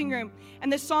my living room.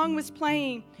 And the song was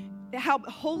playing, how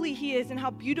holy he is and how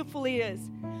beautiful he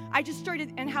is. I just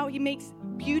started, and how he makes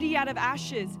beauty out of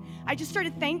ashes. I just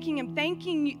started thanking him. Thank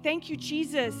you,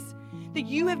 Jesus, that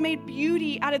you have made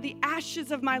beauty out of the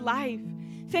ashes of my life.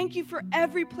 Thank you for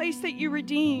every place that you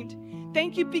redeemed.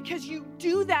 Thank you because you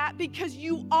do that because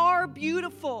you are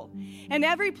beautiful. And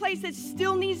every place that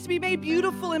still needs to be made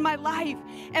beautiful in my life,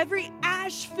 every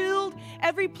ash-filled,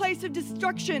 every place of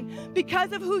destruction,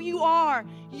 because of who you are,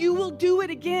 you will do it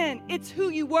again. It's who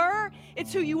you were,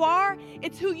 it's who you are,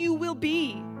 it's who you will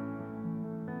be.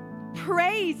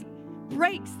 Praise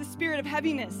breaks the spirit of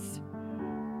heaviness.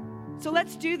 So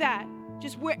let's do that.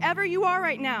 Just wherever you are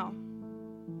right now,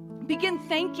 begin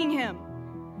thanking him.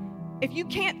 If you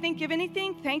can't think of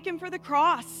anything, thank him for the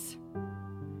cross.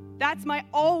 That's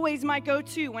always my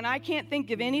go-to when I can't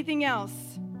think of anything else.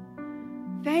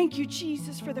 Thank you,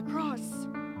 Jesus, for the cross.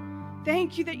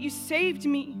 Thank you that you saved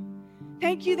me.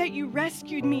 Thank you that you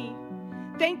rescued me.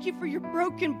 Thank you for your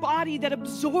broken body that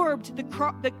absorbed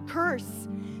the curse.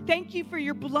 Thank you for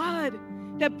your blood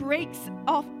that breaks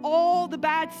off all the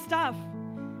bad stuff.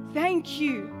 Thank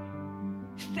you.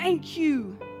 Thank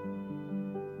you.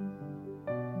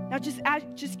 Now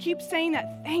just keep saying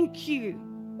that, thank you.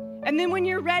 And then when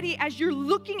you're ready, as you're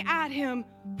looking at him,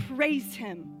 praise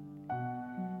him.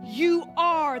 You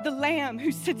are the Lamb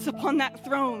who sits upon that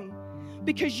throne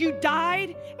because you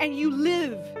died and you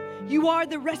live. You are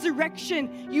the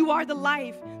resurrection. You are the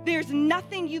life. There's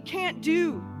nothing you can't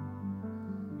do.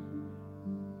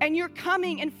 And you're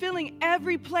coming and filling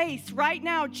every place right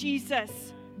now, Jesus.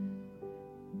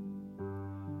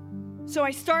 So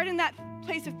I start in that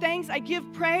place of thanks, I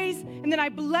give praise, and then I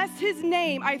bless his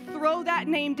name. I throw that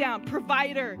name down.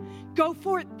 Provider. Go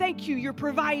for it. Thank you. You're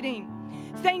providing.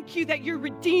 Thank you that you're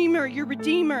Redeemer. You're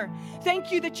Redeemer.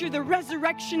 Thank you that you're the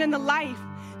resurrection and the life.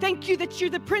 Thank you that you're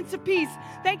the Prince of Peace.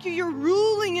 Thank you. You're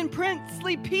ruling in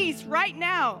princely peace right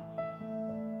now.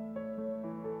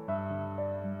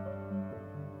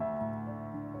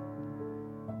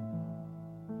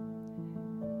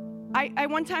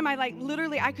 One time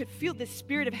I could feel this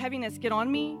spirit of heaviness get on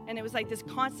me, and it was like this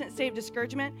constant state of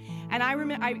discouragement. And I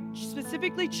remember I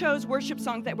specifically chose worship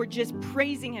songs that were just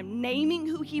praising him, naming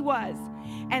who he was.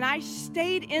 And I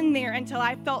stayed in there until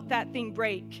I felt that thing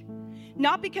break.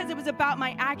 Not because it was about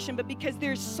my action, but because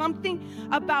there's something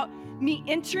about me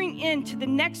entering into the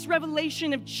next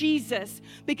revelation of Jesus,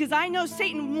 because I know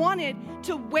Satan wanted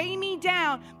to weigh me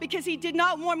down because he did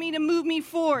not want me to move me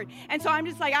forward. And so I'm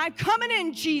just like, I'm coming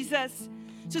in, Jesus.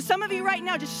 So some of you right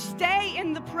now, just stay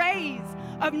in the praise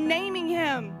of naming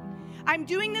him. I'm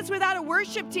doing this without a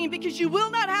worship team because you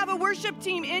will not have a worship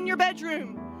team in your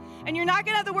bedroom. And you're not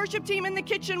going to have the worship team in the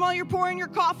kitchen while you're pouring your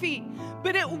coffee.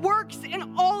 But it works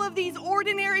in all of these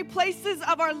ordinary places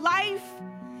of our life.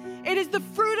 It is the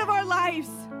fruit of our lives.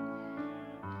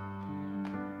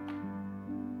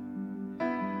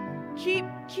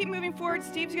 Keep moving forward.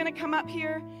 Steve's going to come up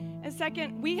here in a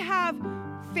second. We have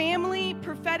family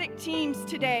prophetic teams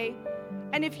today.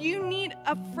 And if you need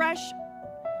a fresh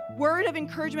word of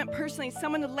encouragement personally,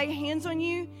 someone to lay hands on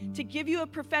you, to give you a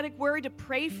prophetic word, to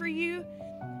pray for you,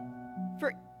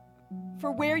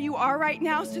 for where you are right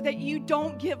now so that you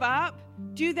don't give up,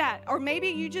 do that. Or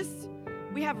maybe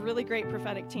we have really great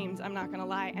prophetic teams, I'm not going to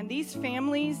lie. And these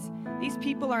families, these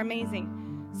people are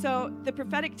amazing. So the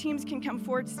prophetic teams can come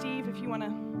forward, Steve, if you want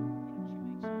to.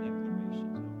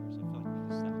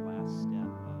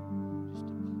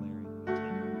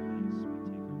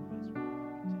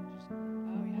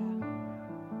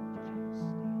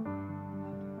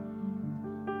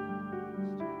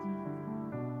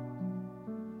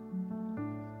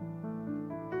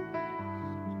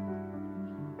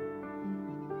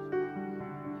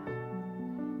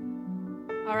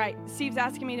 All right, Steve's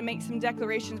asking me to make some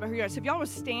declarations about who you are. So if y'all would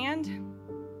stand,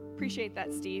 appreciate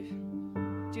that, Steve.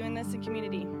 Doing this in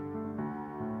community.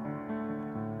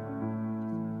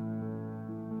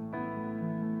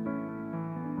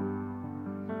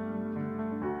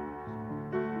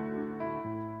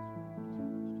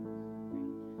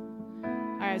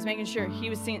 All right, I was making sure he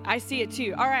was seeing. I see it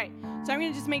too. All right. So I'm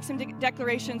going to just make some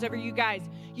declarations over you guys.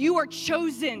 You are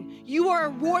chosen. You are a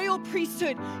royal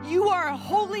priesthood. You are a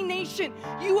holy nation.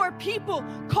 You are people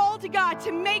called to God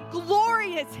to make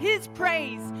glorious His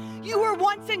praise. You were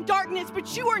once in darkness,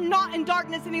 but you are not in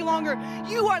darkness any longer.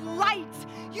 You are light.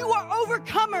 You are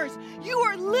overcomers. You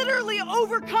are literally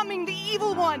overcoming the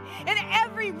evil one in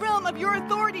every realm of your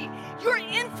authority. Your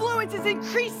influence is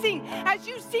increasing as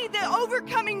you see the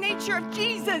overcoming nature of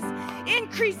Jesus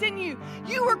increase in you.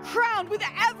 You are crowned with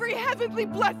every heavenly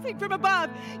blessing from above.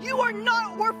 You are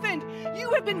not orphaned.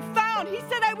 You have been found. He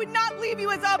said, I would not leave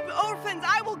you as orphans.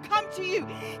 I will come to you.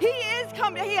 He is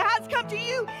come. He has come to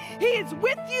you. He is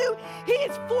with you. He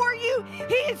is for you.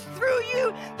 He is through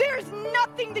you. There is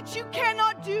nothing that you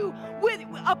cannot do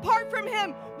apart from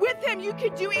Him. With Him, you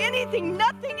can do anything.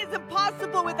 Nothing is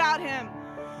impossible without Him.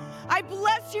 I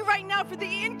bless you right now for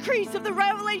the increase of the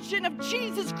revelation of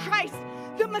Jesus Christ,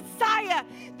 the Messiah,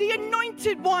 the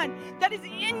anointed one that is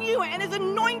in you and is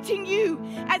anointing you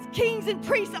as kings and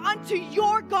priests unto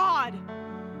your God.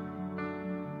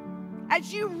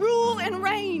 As you rule and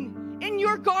reign in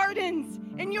your gardens,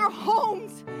 in your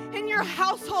homes, in your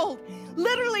household,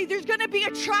 literally there's going to be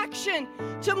attraction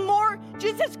to more,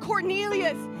 just as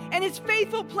Cornelius and his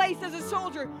faithful place as a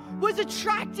soldier was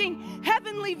attracting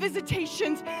heavenly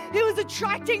visitations. It was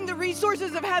attracting the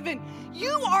resources of heaven.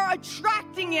 You are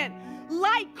attracting it.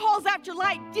 Light calls after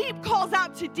light. Deep calls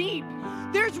out to deep.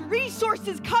 There's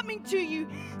resources coming to you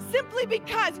simply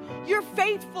because you're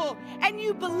faithful and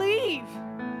you believe.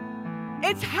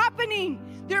 It's happening.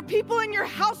 There are people in your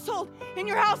household, in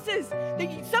your houses.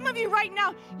 Some of you right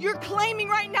now, you're claiming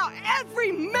right now,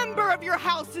 every member of your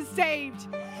house is saved.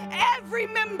 Every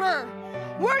member.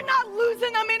 We're not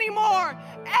losing them anymore.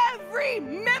 Every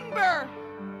member.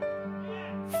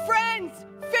 Friends,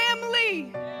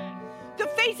 family. The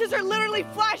faces are literally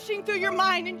flashing through your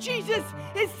mind, and Jesus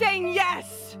is saying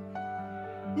yes.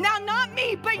 Now, not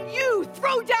me, but you.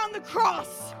 Throw down the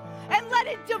cross and let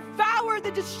it devour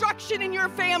the destruction in your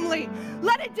family.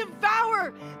 Let it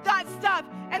devour that stuff,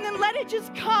 and then let it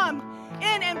just come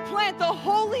in and plant the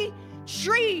holy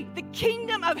tree, the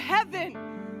kingdom of heaven.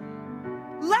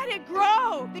 Let it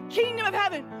grow, the kingdom of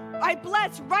heaven. I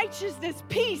bless righteousness,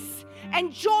 peace,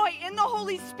 and joy in the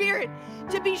Holy Spirit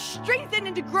to be strengthened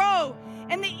and to grow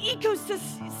in the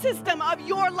ecosystem of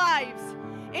your lives.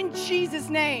 In Jesus'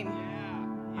 name.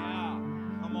 Yeah.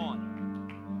 Come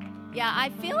on. Yeah, I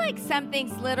feel like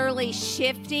something's literally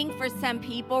shifting for some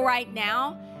people right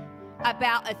now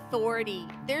about authority.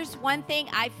 There's one thing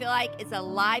I feel like is a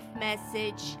life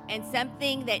message and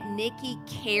something that Nikki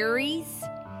carries.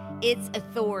 It's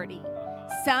authority.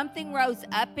 Something rose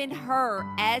up in her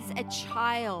as a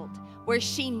child where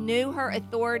she knew her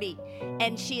authority,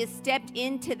 and she has stepped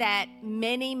into that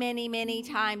many, many, many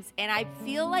times. And I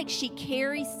feel like she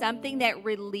carries something that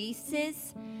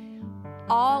releases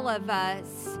all of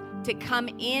us to come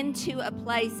into a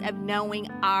place of knowing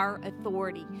our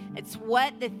authority. It's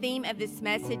what the theme of this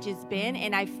message has been,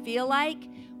 and I feel like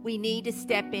we need to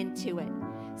step into it.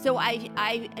 So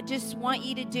I just want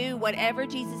you to do whatever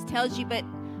Jesus tells you, but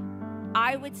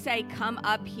I would say come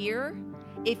up here.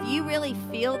 If you really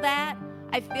feel that,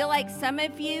 I feel like some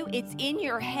of you, it's in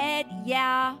your head,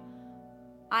 yeah,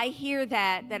 I hear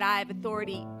that I have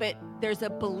authority, but there's a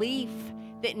belief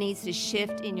that needs to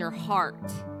shift in your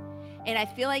heart. And I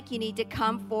feel like you need to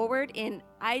come forward, and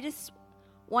I just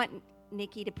want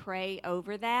Nikki to pray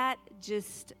over that,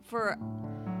 just for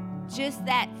just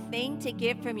that thing to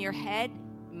get from your head,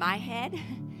 my head,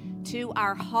 to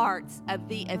our hearts of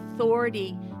the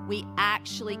authority we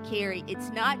actually carry. It's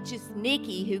not just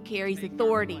Nikki who carries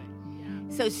authority.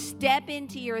 So step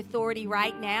into your authority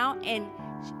right now, and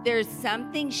there's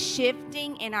something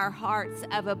shifting in our hearts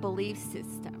of a belief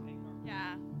system.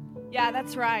 Yeah,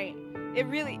 that's right. It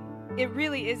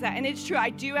really is that. And it's true.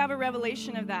 I do have a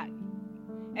revelation of that.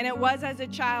 And it was as a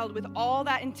child with all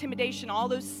that intimidation, all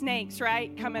those snakes,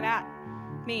 right, coming at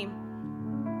me.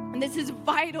 And this is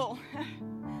vital.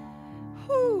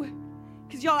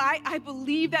 Because y'all, I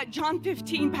believe that John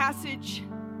 15 passage,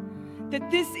 that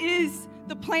this is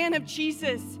the plan of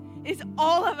Jesus, is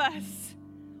all of us.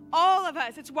 All of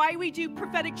us. It's why we do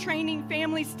prophetic training,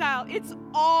 family style. It's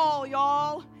all,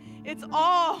 y'all. It's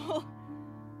all.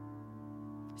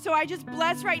 So I just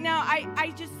bless right now.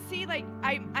 I just see, like,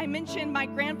 I mentioned my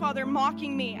grandfather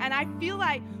mocking me. And I feel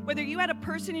like whether you had a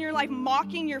person in your life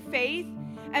mocking your faith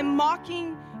and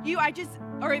mocking you,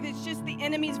 or if it's just the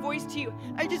enemy's voice to you,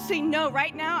 I just say no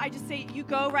right now. I just say, you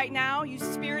go right now, you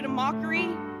spirit of mockery.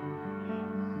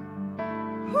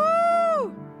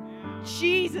 Woo!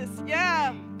 Jesus,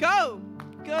 yeah, go.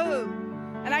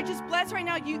 And I just bless right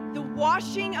now the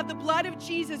washing of the blood of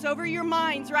Jesus over your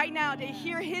minds right now to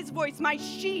hear his voice. My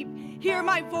sheep hear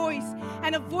my voice,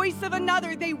 and a voice of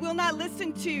another they will not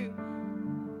listen to.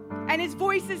 And his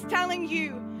voice is telling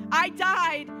you, I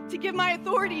died to give my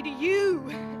authority to you.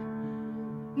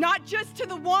 Not just to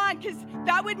the one, because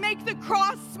that would make the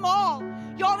cross small.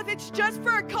 Y'all, if it's just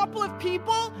for a couple of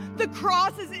people, the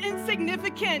cross is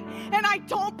insignificant. And I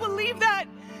don't believe that.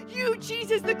 You,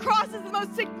 Jesus, the cross is the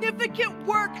most significant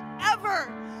work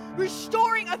ever.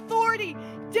 Restoring authority,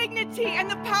 dignity, and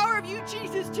the power of you,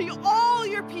 Jesus, to all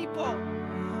your people.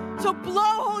 So blow,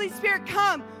 Holy Spirit,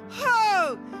 come.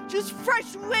 Oh, just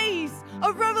fresh waves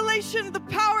of revelation of the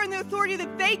power and the authority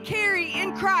that they carry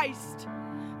in Christ.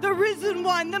 The risen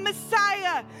one, the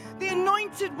Messiah, the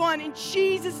anointed one, in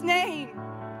Jesus' name.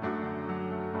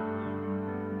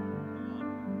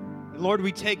 Lord,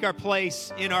 we take our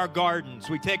place in our gardens.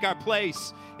 We take our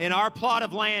place in our plot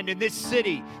of land in this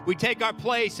city. We take our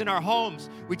place in our homes.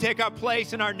 We take our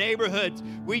place in our neighborhoods.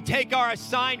 We take our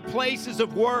assigned places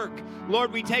of work.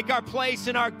 Lord, we take our place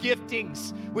in our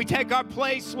giftings. We take our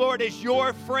place, Lord, as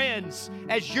your friends,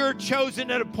 as your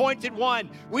chosen and appointed one.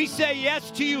 We say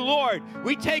yes to you, Lord.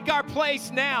 We take our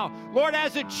place now. Lord,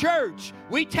 as a church,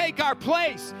 we take our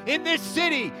place in this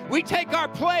city. We take our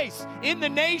place in the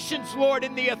nations, Lord,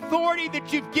 in the authority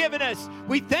that you've given us.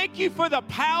 We thank you for the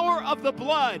power of the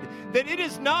blood, that it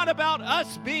is not about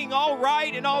us being all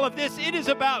right and all of this. It is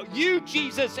about you,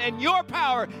 Jesus, and your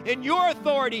power and your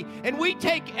authority. And we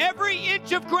take every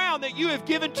inch of ground that you have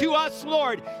given to us,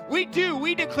 Lord. We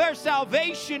declare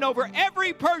salvation over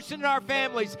every person in our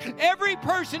families, every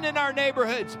person in our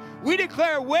neighborhoods. We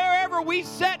declare wherever we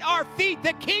set our feet,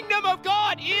 the kingdom of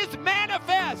God is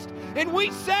manifest. And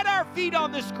we set our feet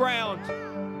on this ground.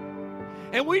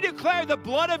 And we declare the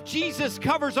blood of Jesus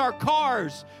covers our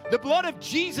cars. The blood of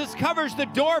Jesus covers the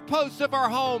doorposts of our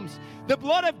homes. The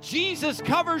blood of Jesus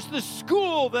covers the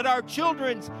school that our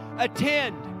children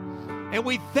attend. And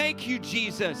we thank you,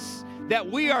 Jesus, that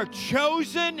we are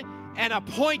chosen and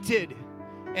appointed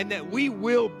and that we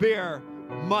will bear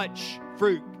much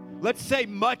fruit. Let's say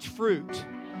much fruit.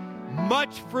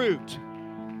 Much fruit.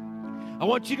 I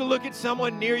want you to look at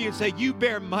someone near you and say, you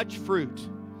bear much fruit.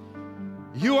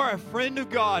 You are a friend of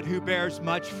God who bears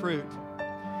much fruit.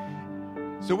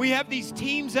 So we have these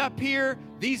teams up here.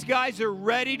 These guys are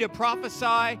ready to prophesy.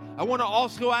 I want to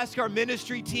also ask our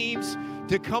ministry teams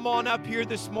to come on up here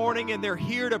this morning, and they're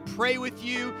here to pray with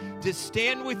you, to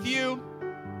stand with you.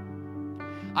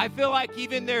 I feel like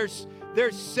even there's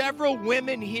several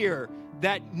women here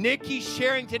that Nikki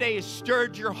sharing today has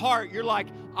stirred your heart. You're like,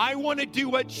 I want to do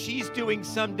what she's doing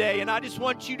someday. And I just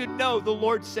want you to know the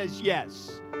Lord says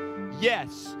yes.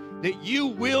 Yes, that you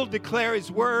will declare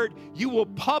his word. You will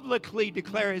publicly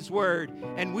declare his word.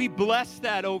 And we bless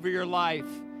that over your life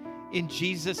in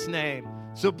Jesus' name.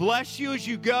 So bless you as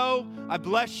you go. I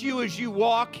bless you as you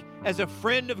walk as a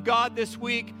friend of God this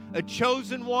week, a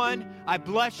chosen one. I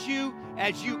bless you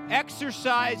as you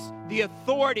exercise the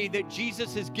authority that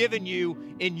Jesus has given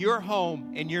you in your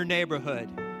home, in your neighborhood.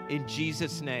 In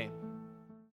Jesus' name.